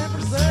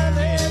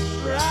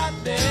 Right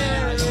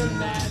there in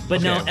that.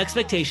 But No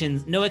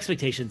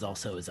Expectations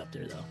also is up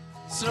there though.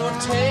 So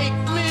take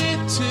me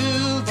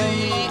to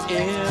the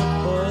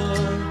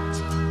airport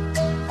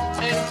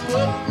and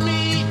put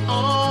me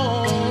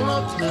on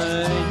a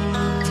plane.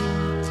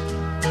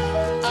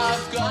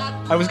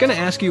 I was going to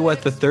ask you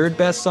what the third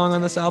best song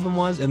on this album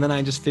was, and then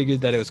I just figured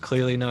that it was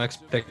clearly No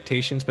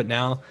Expectations. But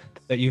now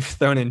that you've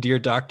thrown in Dear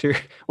Doctor,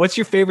 what's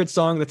your favorite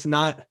song that's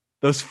not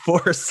those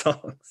four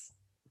songs?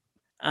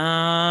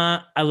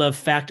 I love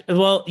Fact.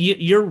 Well,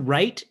 you're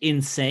right in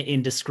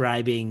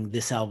describing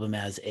this album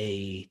as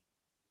a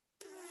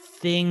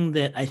thing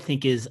that I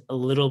think is a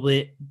little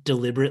bit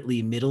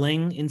deliberately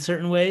middling in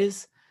certain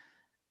ways.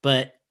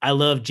 But I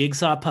love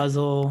Jigsaw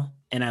Puzzle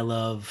and I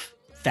love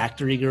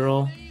Factory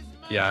Girl.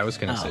 Yeah, I was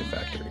gonna say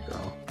Factory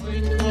Girl. For a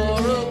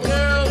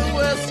girl who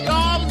wears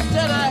scarves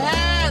instead of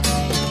hats,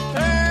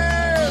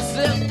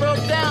 her zip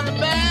broke down the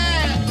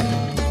back.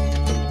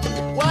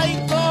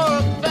 Wait for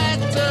a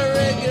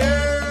factory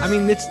girl. I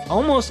mean, it's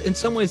almost in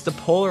some ways the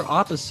polar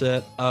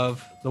opposite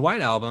of the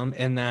White Album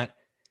in that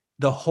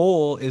the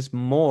whole is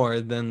more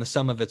than the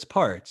sum of its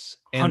parts.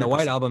 And 100%. The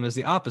White Album is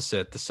the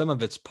opposite. The sum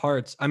of its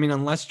parts, I mean,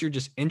 unless you're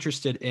just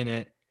interested in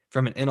it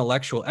from an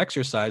intellectual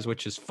exercise,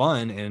 which is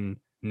fun and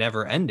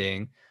never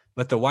ending,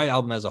 but the White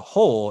Album as a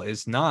whole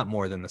is not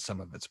more than the sum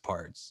of its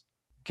parts.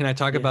 Can I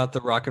talk about the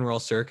Rock and Roll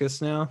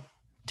Circus now?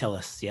 Tell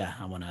us. Yeah,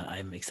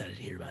 I'm excited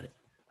to hear about it.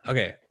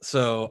 Okay,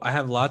 so I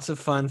have lots of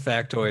fun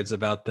factoids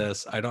about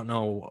this. I don't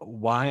know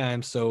why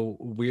I'm so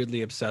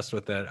weirdly obsessed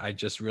with it. I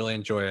just really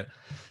enjoy it.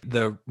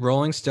 The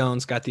Rolling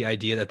Stones got the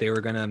idea that they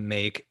were going to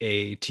make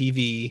a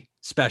TV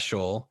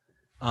special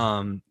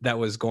that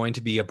was going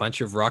to be a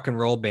bunch of rock and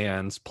roll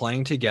bands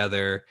playing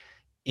together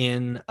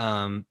in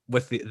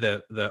with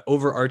the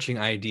overarching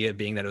idea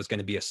being that it was going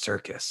to be a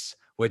circus,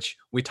 which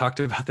we talked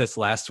about this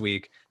last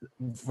week.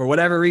 For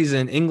whatever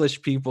reason,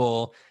 English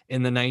people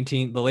in the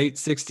late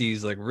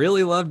 60s like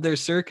really loved their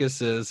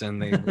circuses,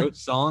 and they wrote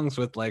songs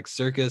with like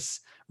circus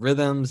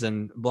rhythms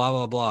and blah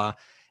blah blah.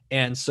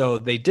 And so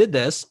they did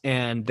this,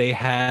 and they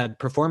had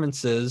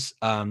performances.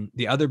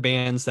 The other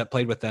bands that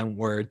played with them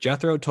were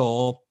Jethro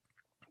Tull,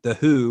 The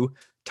Who,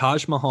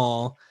 Taj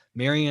Mahal,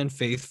 Marianne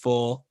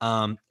Faithfull,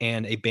 and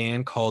a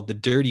band called the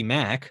Dirty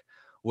Mac,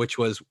 which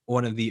was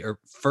one of the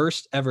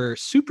first ever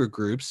super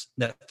groups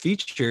that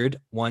featured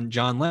one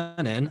John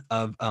Lennon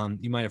of,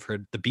 you might have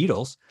heard, the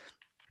Beatles,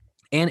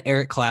 and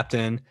Eric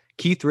Clapton,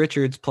 Keith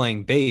Richards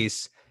playing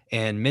bass,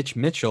 and Mitch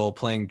Mitchell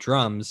playing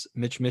drums,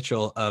 Mitch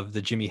Mitchell of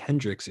the Jimi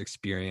Hendrix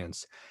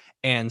Experience.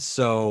 And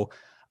so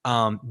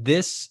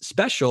this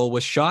special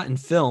was shot and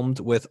filmed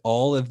with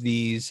all of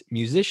these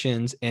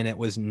musicians, and it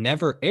was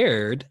never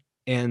aired.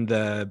 And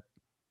the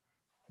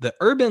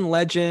urban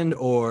legend,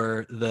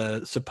 or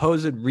the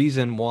supposed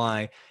reason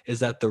why, is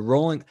that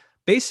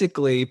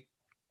basically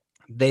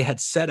they had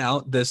set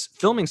out this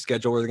filming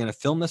schedule where they're going to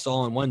film this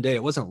all in one day.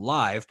 It wasn't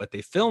live, but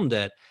they filmed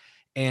it.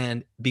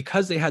 And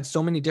because they had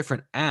so many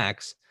different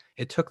acts,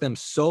 it took them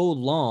so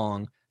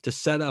long to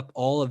set up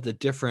all of the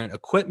different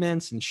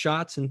equipments and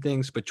shots and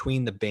things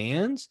between the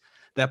bands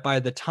that by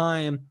the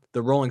time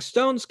the Rolling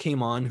Stones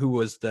came on, who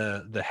was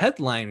the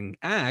headlining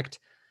act,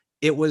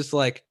 it was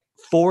like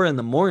 4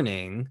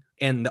 a.m,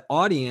 and the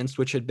audience,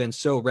 which had been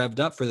so revved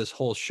up for this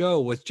whole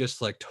show, was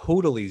just like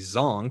totally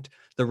zonked.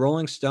 The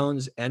Rolling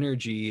Stones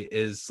energy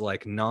is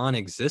like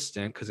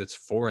non-existent because it's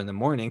 4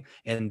 a.m,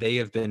 and they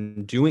have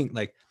been doing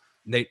like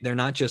they're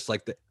not just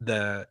like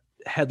the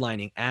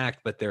headlining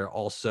act, but they're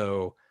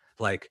also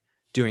like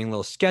doing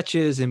little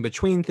sketches in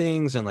between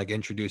things and like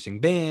introducing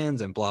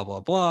bands and blah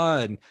blah blah.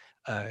 And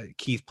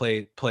Keith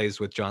plays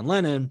with John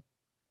Lennon,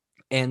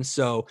 and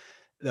so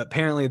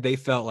apparently they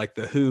felt like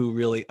the Who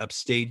really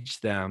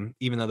upstaged them,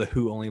 even though the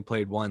Who only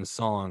played one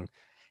song.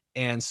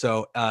 And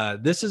so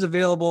this is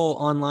available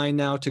online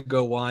now to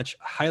go watch.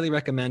 Highly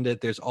recommend it.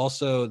 There's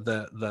also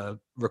the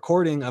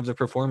recording of the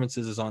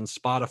performances is on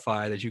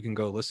Spotify that you can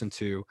go listen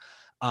to.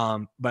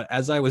 But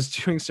as I was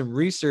doing some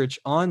research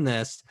on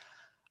this,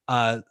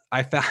 I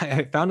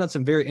found out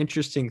some very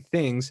interesting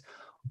things.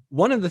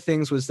 One of the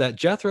things was that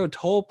Jethro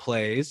Tull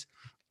plays,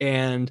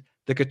 and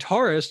the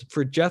guitarist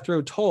for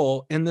Jethro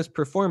Tull in this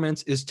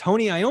performance is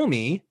Tony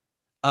Iommi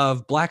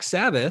of Black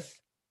Sabbath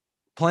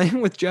playing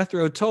with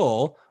Jethro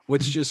Tull,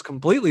 which just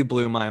completely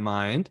blew my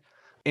mind.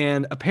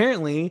 And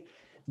apparently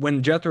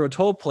when Jethro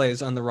Tull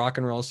plays on the Rock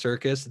and Roll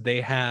Circus,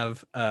 they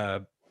have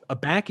a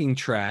backing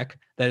track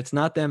that it's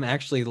not them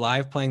actually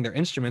live playing their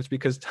instruments,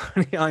 because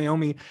Tony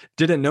Iommi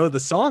didn't know the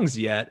songs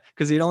yet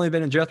because he'd only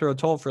been in Jethro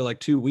Tull for like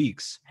 2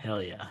 weeks.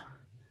 Hell yeah.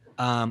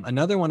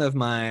 Another one of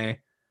my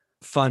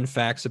fun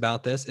facts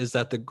about this is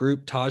that the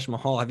group Taj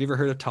Mahal, have you ever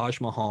heard of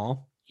Taj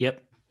Mahal?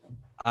 Yep.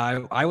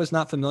 I was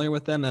not familiar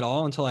with them at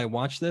all until I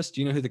watched this.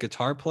 Do you know who the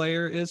guitar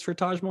player is for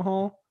Taj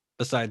Mahal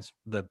besides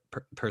the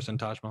person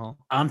Taj Mahal?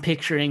 I'm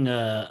picturing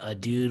a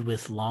dude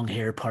with long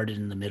hair parted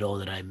in the middle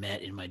that I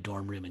met in my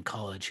dorm room in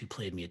college who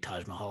played me a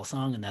Taj Mahal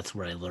song, and that's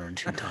where I learned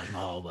who Taj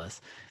Mahal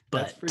was.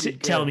 But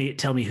tell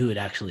me who it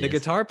actually is. The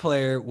guitar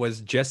player was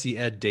Jesse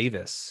Ed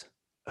Davis,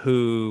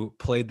 who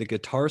played the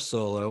guitar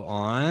solo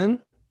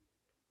on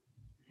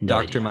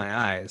Dr. My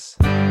Eyes.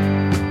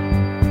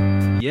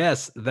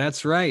 Yes,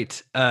 that's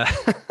right. I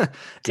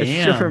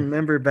still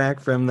remember back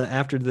from the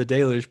After the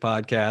Deluge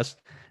podcast,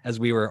 as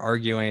we were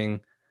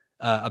arguing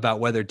about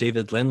whether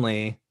David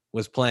Lindley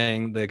was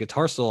playing the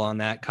guitar solo on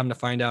that. Come to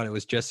find out, it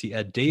was Jesse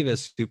Ed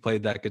Davis who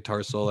played that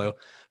guitar solo,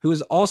 who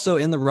was also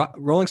in the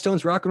Rolling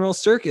Stones Rock and Roll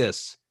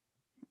Circus.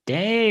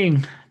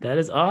 Dang, that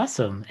is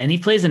awesome. And he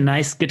plays a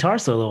nice guitar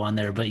solo on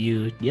there, but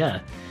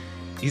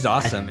he's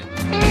awesome.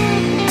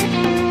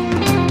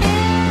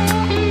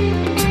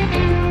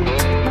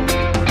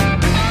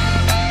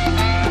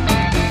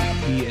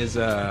 He is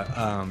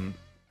a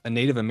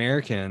Native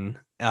American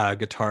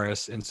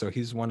guitarist, and so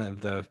he's one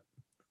of the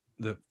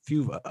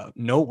few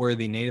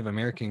noteworthy Native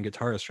American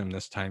guitarists from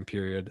this time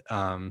period.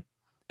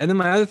 And then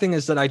my other thing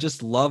is that I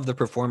just love the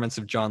performance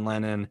of John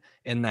Lennon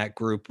in that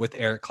group with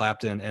Eric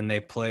Clapton, and they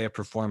play a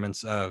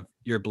performance of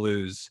Your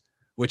Blues,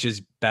 which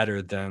is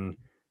better than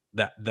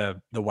the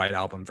White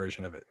Album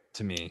version of it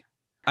to me.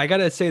 I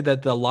gotta say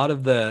that a lot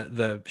of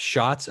the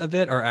shots of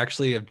it are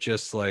actually of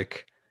just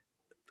like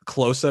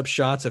close-up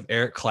shots of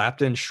Eric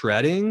Clapton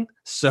shredding.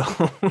 So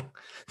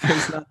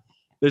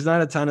there's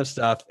not a ton of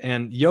stuff.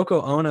 And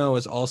Yoko Ono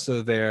is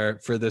also there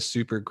for this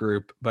super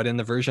group, but in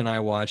the version I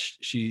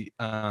watched, she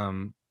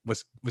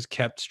was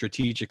kept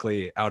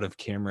strategically out of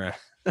camera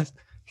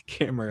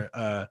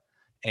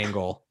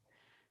angle.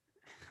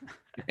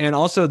 And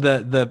also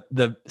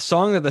the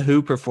song that the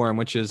Who perform,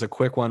 which is a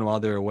quick one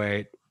while they're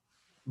away,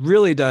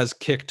 really does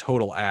kick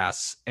total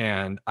ass.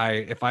 And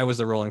if I was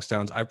the Rolling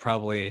Stones, I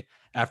probably,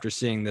 after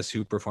seeing this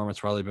Who performance,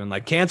 probably been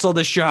like, cancel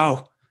the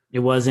show. It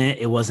wasn't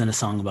a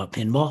song about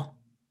pinball.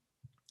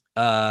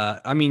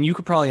 I mean, you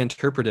could probably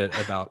interpret it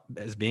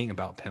as being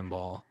about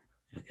pinball.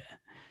 Okay.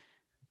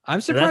 I'm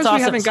surprised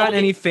we haven't gotten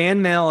any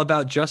fan mail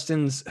about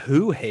Justin's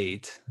Who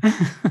hate.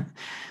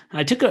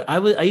 I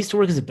used to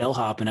work as a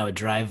bellhop, and I would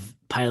drive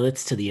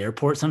pilots to the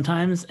airport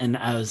sometimes, and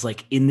I was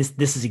like,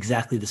 this is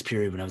exactly this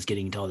period when I was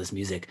getting into all this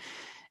music.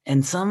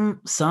 And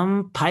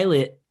some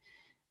pilot,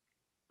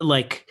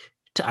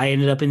 I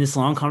ended up in this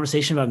long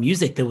conversation about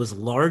music that was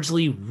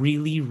largely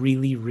really,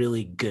 really,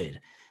 really good.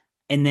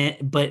 And then,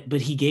 but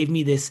he gave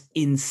me this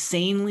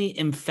insanely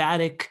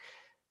emphatic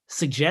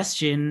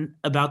suggestion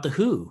about the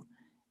Who.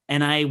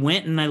 And I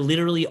went and I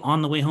literally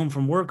on the way home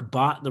from work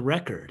bought the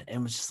record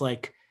and was just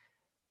like,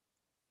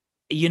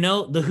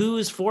 the Who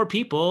is for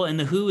people, and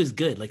the Who is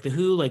good. Like the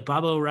Who, like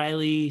Bob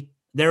O'Reilly,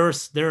 there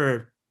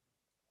are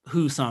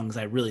Who songs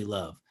I really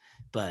love,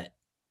 but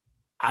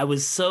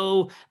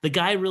the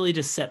guy really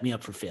just set me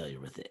up for failure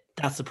with it.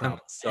 That's the problem.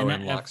 I'm so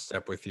in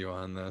lockstep with you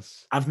on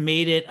this. I've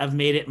made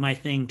it my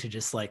thing to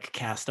just like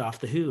cast off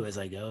the Who as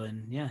I go,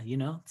 and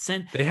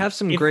they have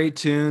some great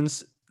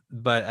tunes,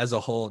 but as a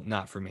whole,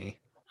 not for me.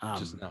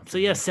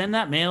 Send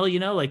that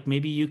mail, like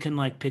maybe you can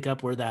like pick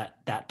up where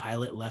that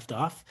pilot left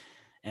off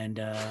and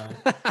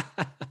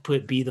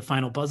be the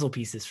final puzzle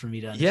pieces for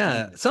me to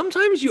understand. Yeah.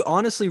 Sometimes you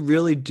honestly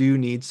really do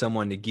need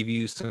someone to give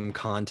you some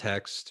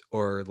context,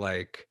 or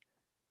like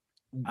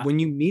when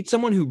you meet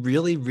someone who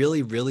really,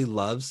 really, really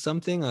loves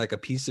something like a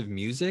piece of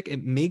music,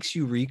 it makes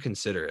you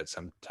reconsider it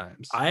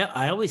sometimes.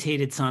 I always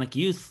hated Sonic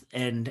Youth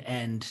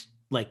and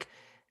like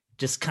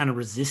just kind of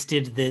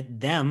resisted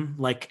them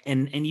like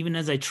and even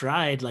as I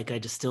tried, like I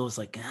just still was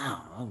like,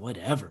 oh,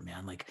 whatever,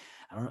 man. Like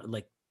I don't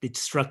like it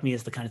struck me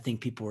as the kind of thing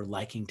people were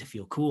liking to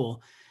feel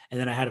cool. And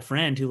then I had a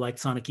friend who liked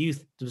Sonic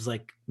Youth. It was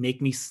like, make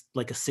me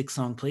like a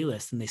 6-song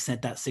playlist. And they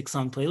sent that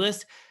 6-song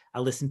playlist. I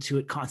listened to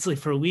it constantly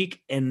for a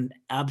week and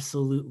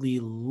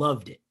absolutely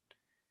loved it.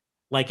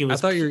 Like it was.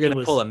 I thought you were going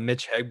to pull a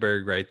Mitch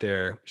Hedberg right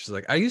there. She's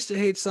like, I used to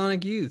hate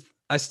Sonic Youth.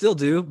 I still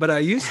do, but I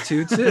used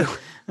to too.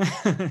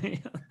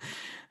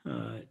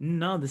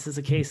 No, this is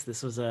a case.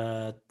 This was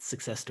a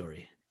success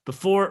story.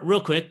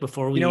 Real quick,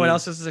 before we, you know what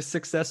else is a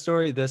success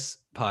story? This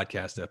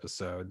podcast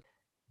episode.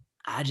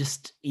 I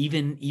just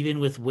even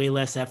with way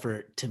less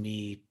effort, to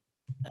me,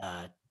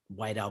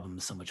 White Album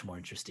is so much more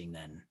interesting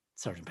than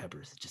Sgt.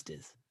 Pepper's. It just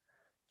is.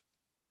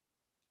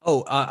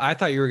 Oh, I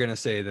thought you were gonna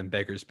say than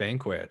Beggar's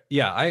Banquet.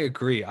 Yeah, I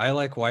agree. I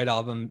like White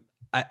Album.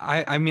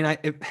 I mean, I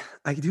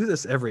do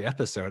this every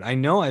episode. I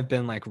know I've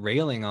been like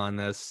railing on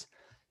this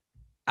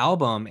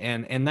album,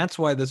 and that's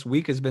why this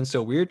week has been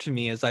so weird to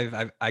me. Is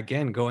I've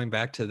again going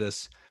back to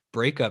this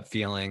breakup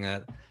feeling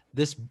that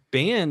this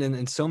band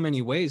in so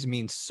many ways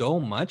means so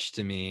much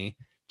to me,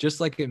 just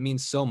like it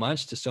means so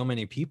much to so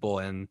many people.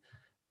 And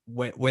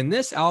when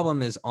this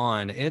album is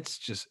on,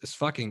 it's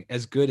fucking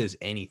as good as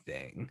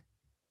anything.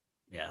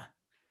 Yeah.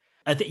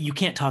 I think you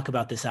can't talk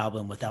about this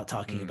album without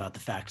talking about the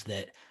fact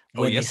that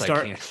when I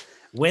can.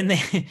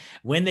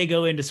 when they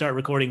go in to start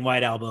recording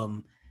White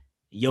Album,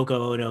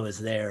 Yoko Ono is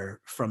there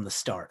from the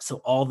start. So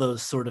all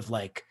those sort of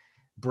like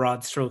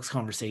broad strokes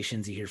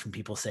conversations you hear from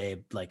people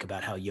say like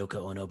about how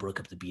Yoko Ono broke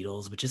up the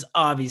Beatles, which is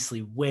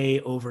obviously way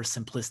over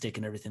simplistic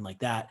and everything like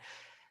that.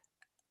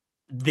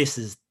 This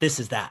is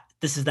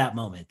that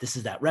moment. This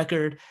is that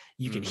record.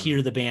 You can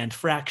hear the band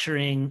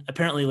fracturing.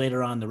 Apparently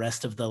later on, the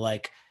rest of the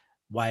like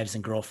wives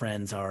and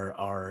girlfriends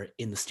are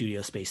in the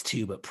studio space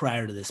too. But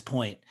prior to this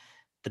point,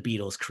 the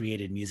Beatles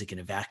created music in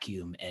a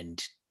vacuum,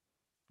 and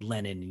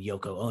Lennon and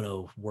Yoko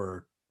Ono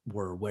were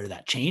where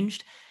that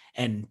changed.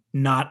 And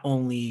not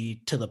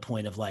only to the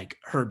point of like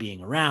her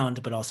being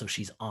around, but also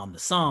she's on the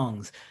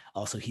songs.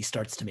 Also, he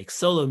starts to make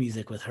solo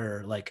music with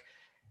her. Like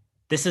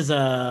this is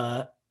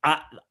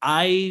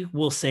I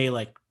will say,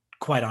 like,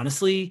 quite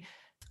honestly,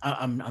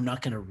 I'm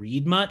not going to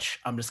read much.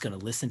 I'm just going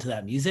to listen to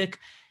that music.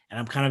 And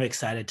I'm kind of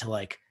excited to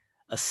like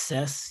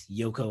assess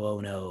Yoko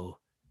Ono,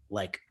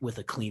 like with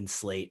a clean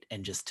slate,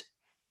 and just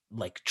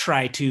like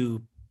try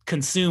to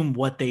consume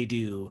what they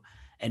do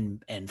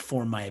and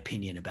form my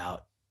opinion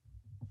about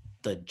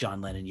the John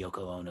Lennon,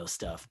 Yoko Ono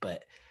stuff.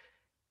 But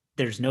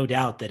there's no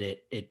doubt that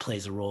it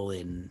plays a role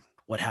in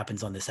what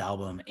happens on this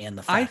album and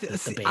the fact that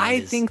the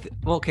band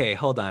okay,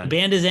 hold on. The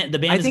band is going to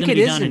be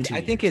done in 2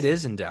 years. I think it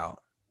is in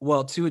doubt.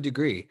 Well, to a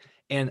degree.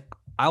 And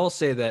I will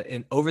say that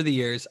over the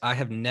years, I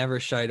have never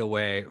shied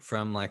away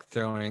from like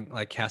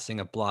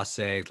casting a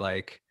blasé,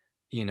 like,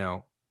 you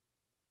know,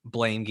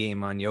 blame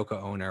game on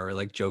Yoko Ono, or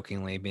like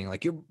jokingly being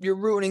like, you're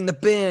ruining the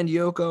band,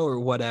 Yoko, or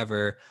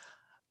whatever.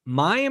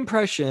 My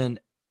impression,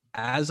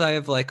 as I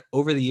have like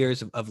over the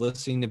years of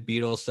listening to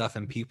Beatles stuff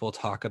and people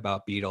talk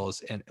about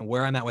Beatles, and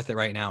where I'm at with it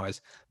right now, is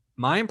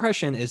my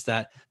impression is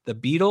that the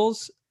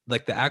Beatles,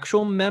 like the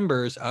actual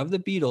members of the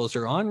Beatles,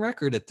 are on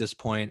record at this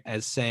point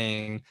as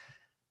saying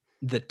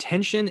the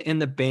tension in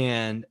the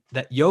band,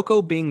 that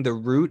Yoko being the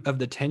root of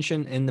the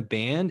tension in the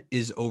band,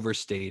 is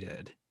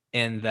overstated.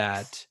 And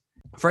that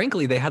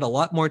frankly, they had a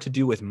lot more to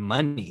do with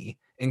money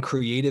and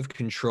creative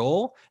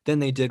control than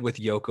they did with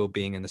Yoko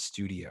being in the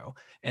studio.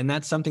 And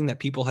that's something that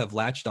people have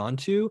latched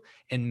onto.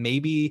 And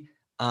maybe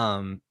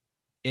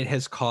it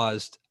has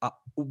caused,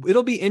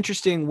 it'll be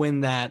interesting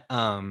when that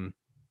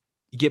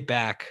Get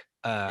Back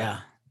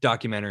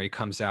documentary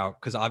comes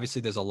out, because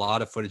obviously there's a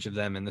lot of footage of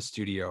them in the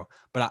studio.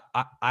 But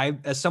I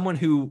as someone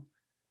who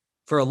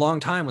for a long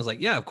time was like,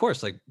 yeah, of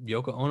course, like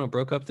Yoko Ono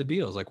broke up the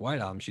Beatles, like White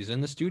Album, she's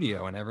in the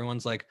studio, and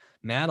everyone's like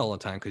mad all the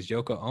time because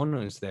Yoko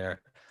Ono is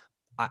there.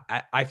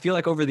 I feel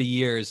like over the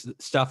years,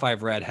 stuff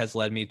I've read has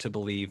led me to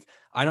believe,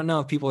 I don't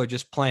know if people are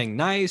just playing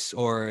nice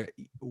or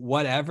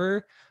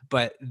whatever,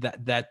 but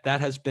that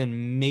has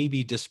been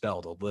maybe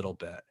dispelled a little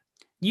bit.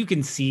 You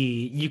could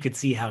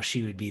see how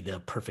she would be the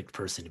perfect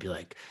person to be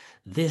like,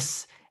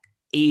 this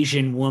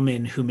Asian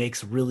woman who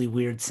makes really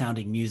weird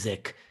sounding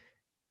music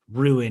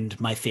ruined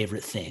my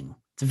favorite thing.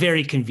 It's a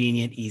very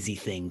convenient, easy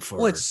thing for.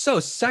 Well, it's so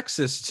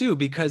sexist too,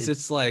 because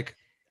it's like,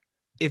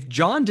 if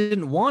John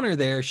didn't want her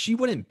there, she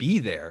wouldn't be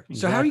there.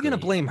 So how are you going to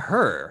blame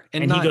her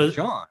and not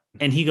John?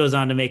 And he goes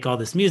on to make all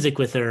this music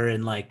with her,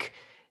 and like,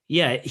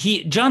 yeah,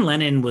 John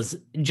Lennon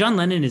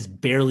is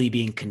barely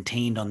being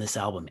contained on this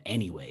album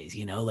anyways,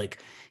 you know, like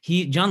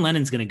John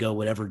Lennon's going to go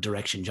whatever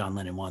direction John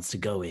Lennon wants to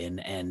go in,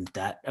 and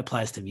that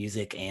applies to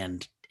music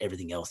and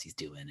everything else he's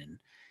doing. And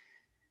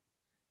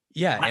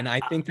yeah, and I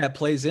think that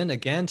plays in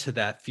again to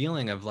that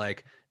feeling of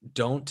like,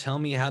 don't tell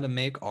me how to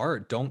make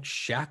art. Don't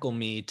shackle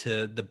me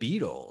to the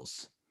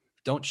Beatles.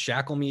 Don't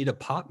shackle me to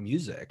pop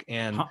music.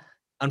 And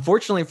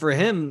unfortunately for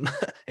him,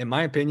 in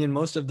my opinion,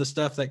 most of the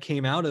stuff that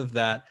came out of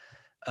that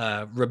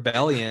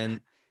rebellion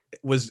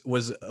was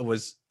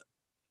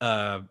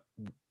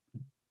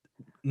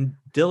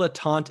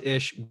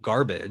dilettante-ish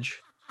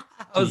garbage.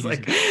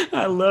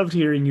 I loved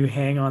hearing you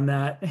hang on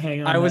that.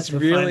 I was to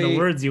really find the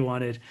words you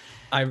wanted.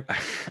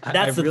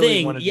 That's the really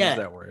thing. wanted to Yeah, use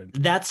that word.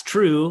 That's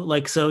true.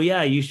 Like, so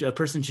yeah, a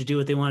person should do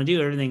what they want to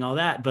do, everything, all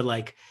that. But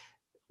like,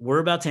 we're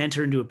about to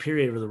enter into a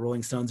period where the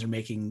Rolling Stones are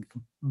making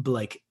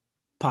like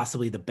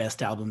possibly the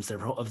best albums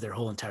of their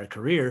whole entire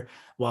career,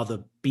 while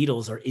the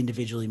Beatles are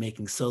individually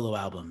making solo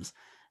albums,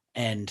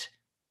 and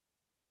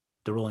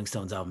the Rolling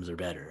Stones albums are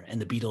better,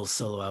 and the Beatles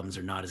solo albums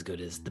are not as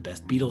good as the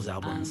best Beatles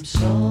albums.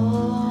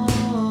 I'm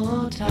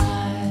so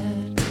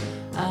tired,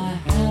 I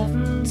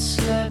haven't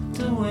slept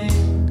a wink.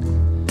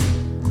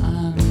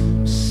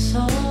 I'm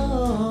so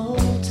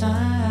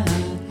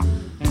tired,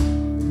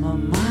 my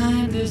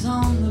mind is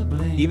on the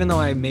blink. Even though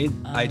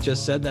I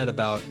just said that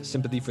about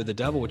Sympathy for the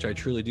Devil, which I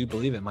truly do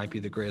believe it might be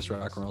the greatest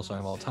rock and roll song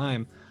of all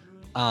time,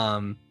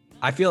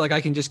 I feel like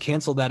I can just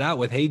cancel that out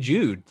with Hey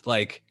Jude.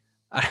 Like,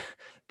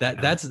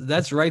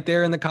 that's right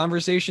there in the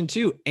conversation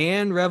too,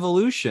 and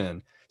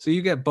Revolution. So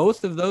you get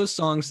both of those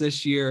songs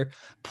this year,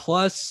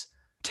 plus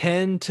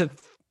 10 to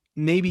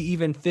maybe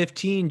even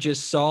 15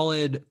 just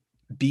solid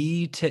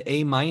B to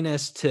A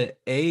minus to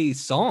A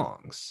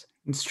songs.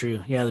 It's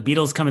true. Yeah, the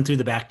Beatles coming through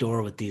the back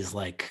door with these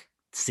like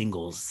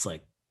singles, it's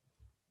like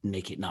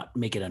make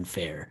it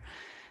unfair.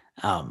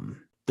 The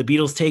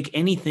Beatles take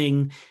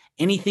anything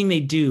they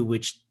do,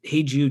 which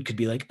Hey Jude could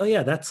be like, oh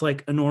yeah, that's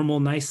like a normal,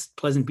 nice,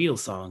 pleasant Beatles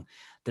song.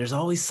 There's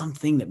always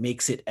something that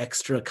makes it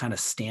extra kind of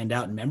stand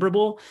out and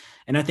memorable.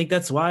 And I think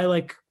that's why,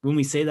 like, when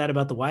we say that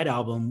about the White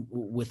Album,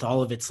 with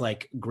all of its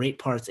like great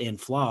parts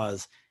and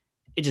flaws,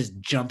 it just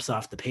jumps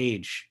off the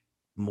page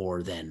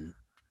more than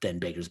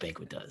Beggar's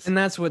Banquet does. And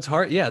that's what's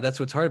hard. Yeah, that's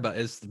what's hard about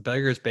it, is the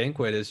Beggar's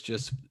Banquet is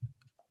just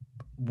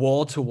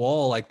wall to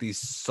wall, like these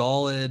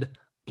solid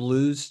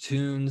blues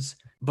tunes.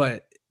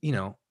 But, you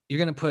know, you're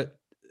going to put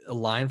a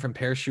line from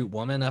Parachute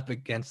Woman up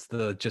against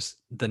the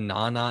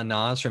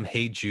na-na-nas from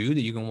Hey Jude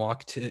that you can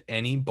walk to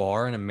any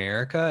bar in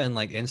America and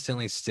like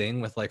instantly sing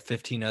with like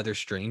 15 other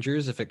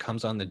strangers if it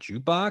comes on the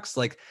jukebox.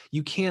 Like,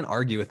 you can't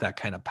argue with that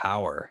kind of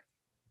power.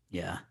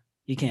 Yeah,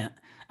 you can't.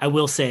 I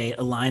will say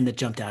a line that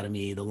jumped out of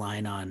me, the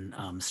line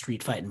on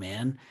Street Fightin'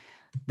 Man.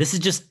 This is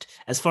just,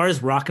 as far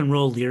as rock and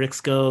roll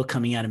lyrics go,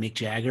 coming out of Mick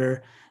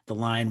Jagger, the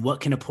line,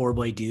 what can a poor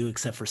boy do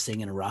except for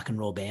sing in a rock and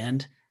roll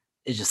band?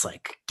 It just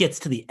like gets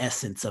to the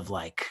essence of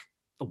like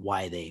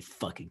why they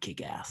fucking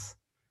kick ass.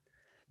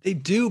 They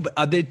do,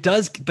 but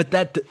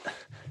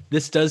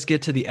this does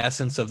get to the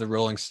essence of the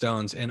Rolling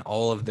Stones and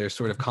all of their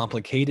sort of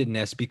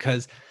complicatedness,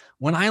 because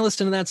when I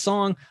listen to that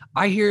song,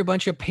 I hear a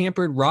bunch of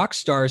pampered rock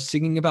stars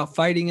singing about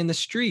fighting in the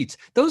streets.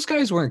 Those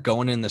guys weren't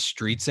going in the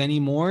streets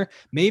anymore.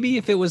 Maybe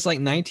if it was like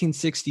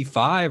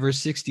 1965 or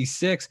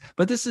 66,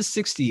 but this is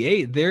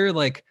 68. They're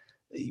like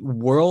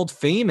world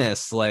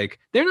famous. Like,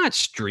 they're not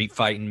street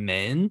fighting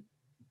men.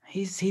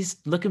 He's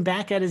looking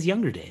back at his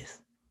younger days.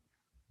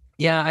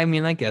 Yeah, I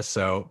mean, I guess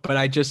so. But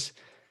I just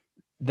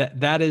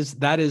that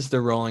is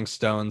the Rolling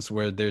Stones,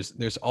 where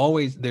there's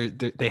always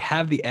they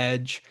have the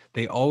edge.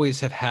 They always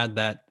have had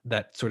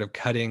that sort of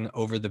cutting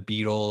over the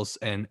Beatles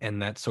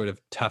and that sort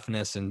of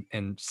toughness and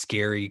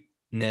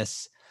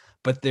scariness.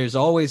 But there's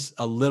always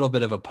a little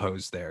bit of a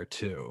pose there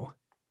too.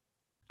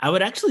 I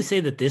would actually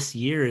say that this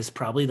year is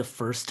probably the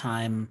first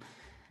time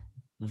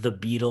the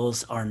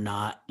Beatles are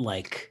not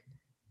like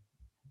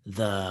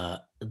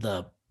the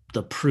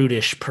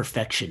prudish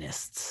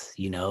perfectionists,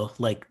 you know,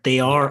 like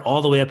they are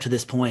all the way up to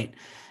this point.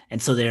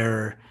 And so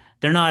they're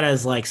not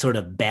as like sort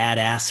of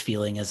badass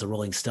feeling as the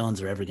Rolling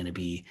Stones are ever going to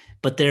be,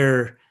 but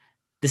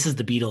this is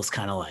the Beatles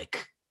kind of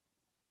like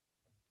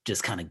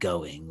just kind of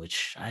going,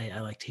 which I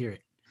like to hear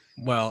it.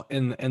 Well,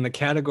 in the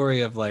category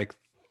of like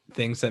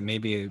things that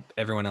maybe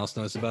everyone else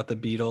knows about the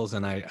Beatles,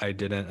 and I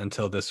didn't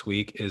until this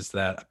week, is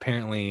that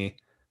apparently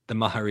the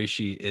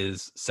Maharishi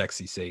is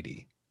Sexy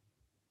Sadie.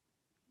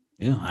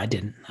 Yeah, I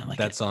didn't. I like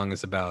that song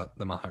is about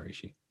the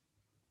Maharishi.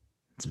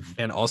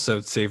 And also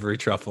Savory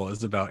Truffle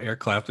is about Eric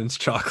Clapton's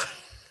chocolate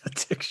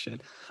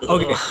addiction.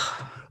 Okay.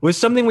 With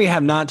something we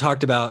have not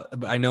talked about,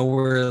 I know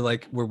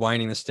we're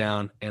winding this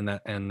down, and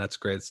that's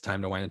great. It's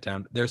time to wind it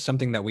down. There's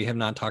something that we have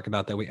not talked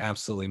about that we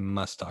absolutely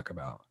must talk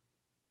about.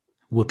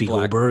 Whoopi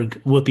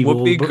Goldberg.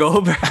 Whoopi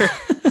Goldberg.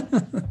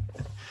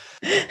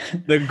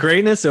 The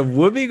greatness of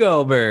Whoopi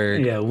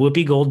Goldberg. Yeah,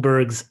 Whoopi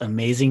Goldberg's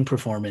amazing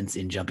performance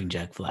in Jumping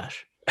Jack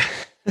Flash.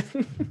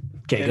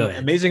 Okay, go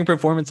ahead. Amazing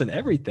performance in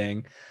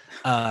everything.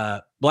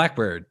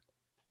 Blackbird.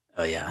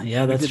 Oh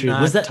yeah, that's true.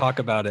 Was that talk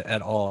about it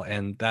at all?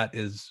 And that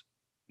is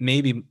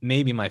maybe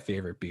my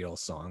favorite Beatles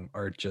song.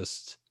 Or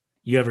just,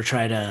 you ever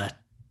try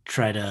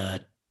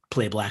to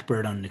play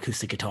Blackbird on an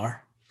acoustic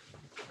guitar?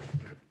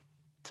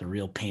 It's a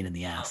real pain in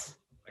the ass.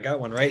 I got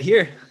one right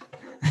here.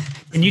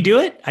 Can you do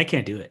it? I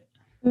can't do it.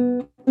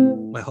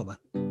 Wait, hold on.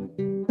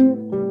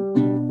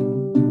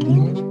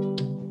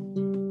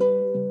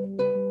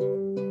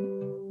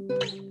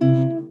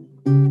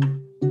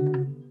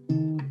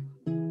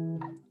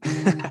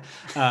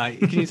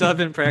 Can you tell I've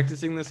been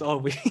practicing this all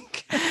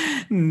week?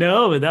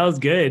 No, but that was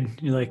good.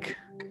 You're like,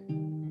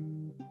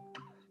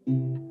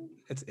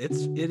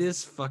 it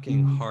is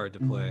fucking hard to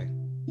play.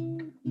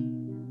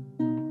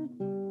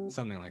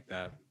 Something like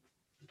that.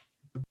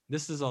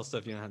 This is all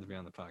stuff you don't have to be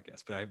on the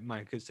podcast, but my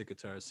acoustic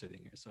guitar is sitting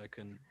here, so I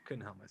couldn't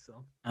help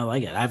myself. I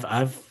like it.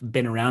 I've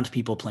been around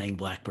people playing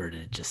Blackbird,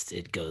 and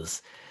it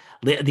goes.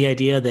 The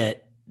idea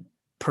that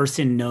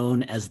person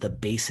known as the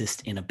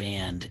bassist in a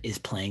band is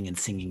playing and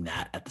singing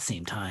that at the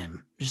same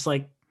time, just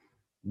like,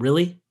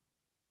 really?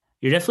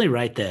 You're definitely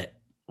right that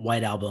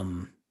White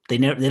Album, they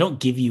don't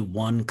give you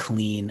one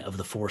clean of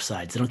the four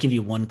sides. They don't give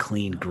you one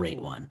clean great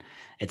one.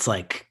 It's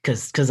like,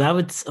 because I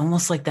would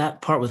almost like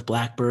that part with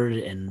Blackbird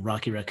and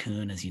Rocky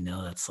Raccoon, as you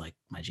know, that's like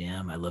my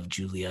jam. I love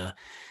Julia,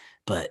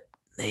 but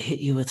they hit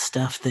you with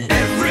stuff that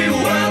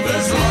Everywhere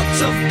there's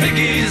lots of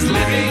piggies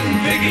living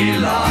piggy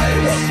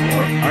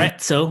lives. All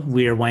right, so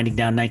we are winding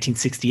down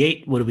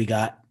 1968. What do we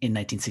got in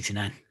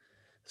 1969?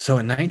 So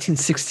in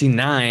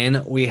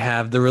 1969, we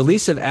have the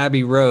release of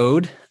Abbey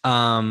Road,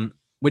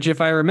 which,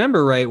 if I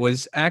remember right,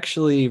 was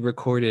actually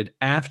recorded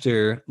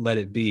after Let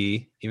It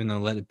Be, even though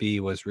Let It Be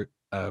was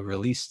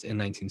released in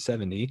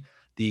 1970.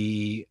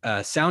 The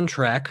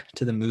soundtrack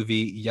to the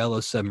movie Yellow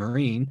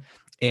Submarine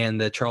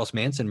and the Charles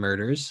Manson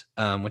murders,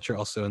 which are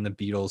also in the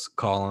Beatles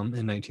column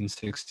in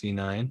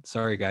 1969.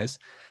 Sorry, guys.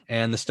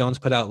 And the Stones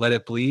put out Let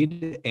It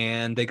Bleed,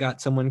 and they got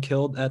someone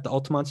killed at the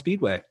Altamont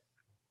Speedway. I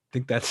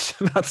think that's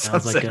about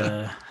sounds like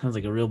a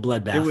real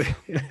bloodbath.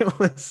 It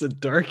was a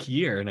dark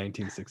year,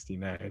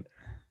 1969.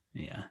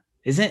 Yeah.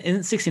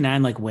 Isn't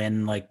 69 like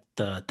when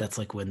that's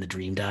like when the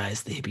dream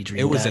dies, the hippie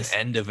dream dies? It was an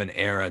end of an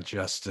era,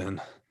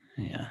 Justin.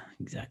 Yeah,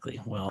 exactly.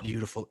 Well,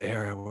 beautiful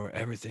era where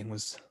everything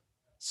was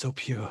so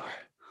pure.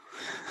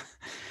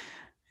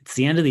 It's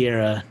the end of the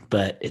era,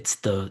 but it's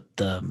the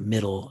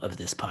middle of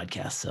this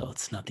podcast, so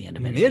it's not the end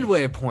of anything.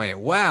 Midway point.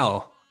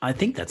 Wow. I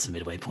think that's the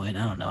midway point.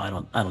 I don't know.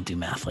 I don't do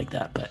math like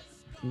that, but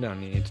no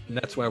need.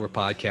 That's why we're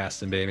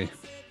podcasting, baby.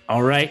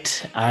 All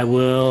right. I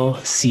will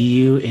see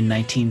you in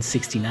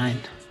 1969.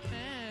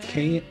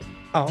 Can't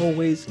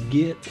always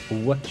get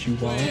what you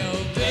want.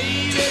 Well,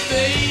 baby,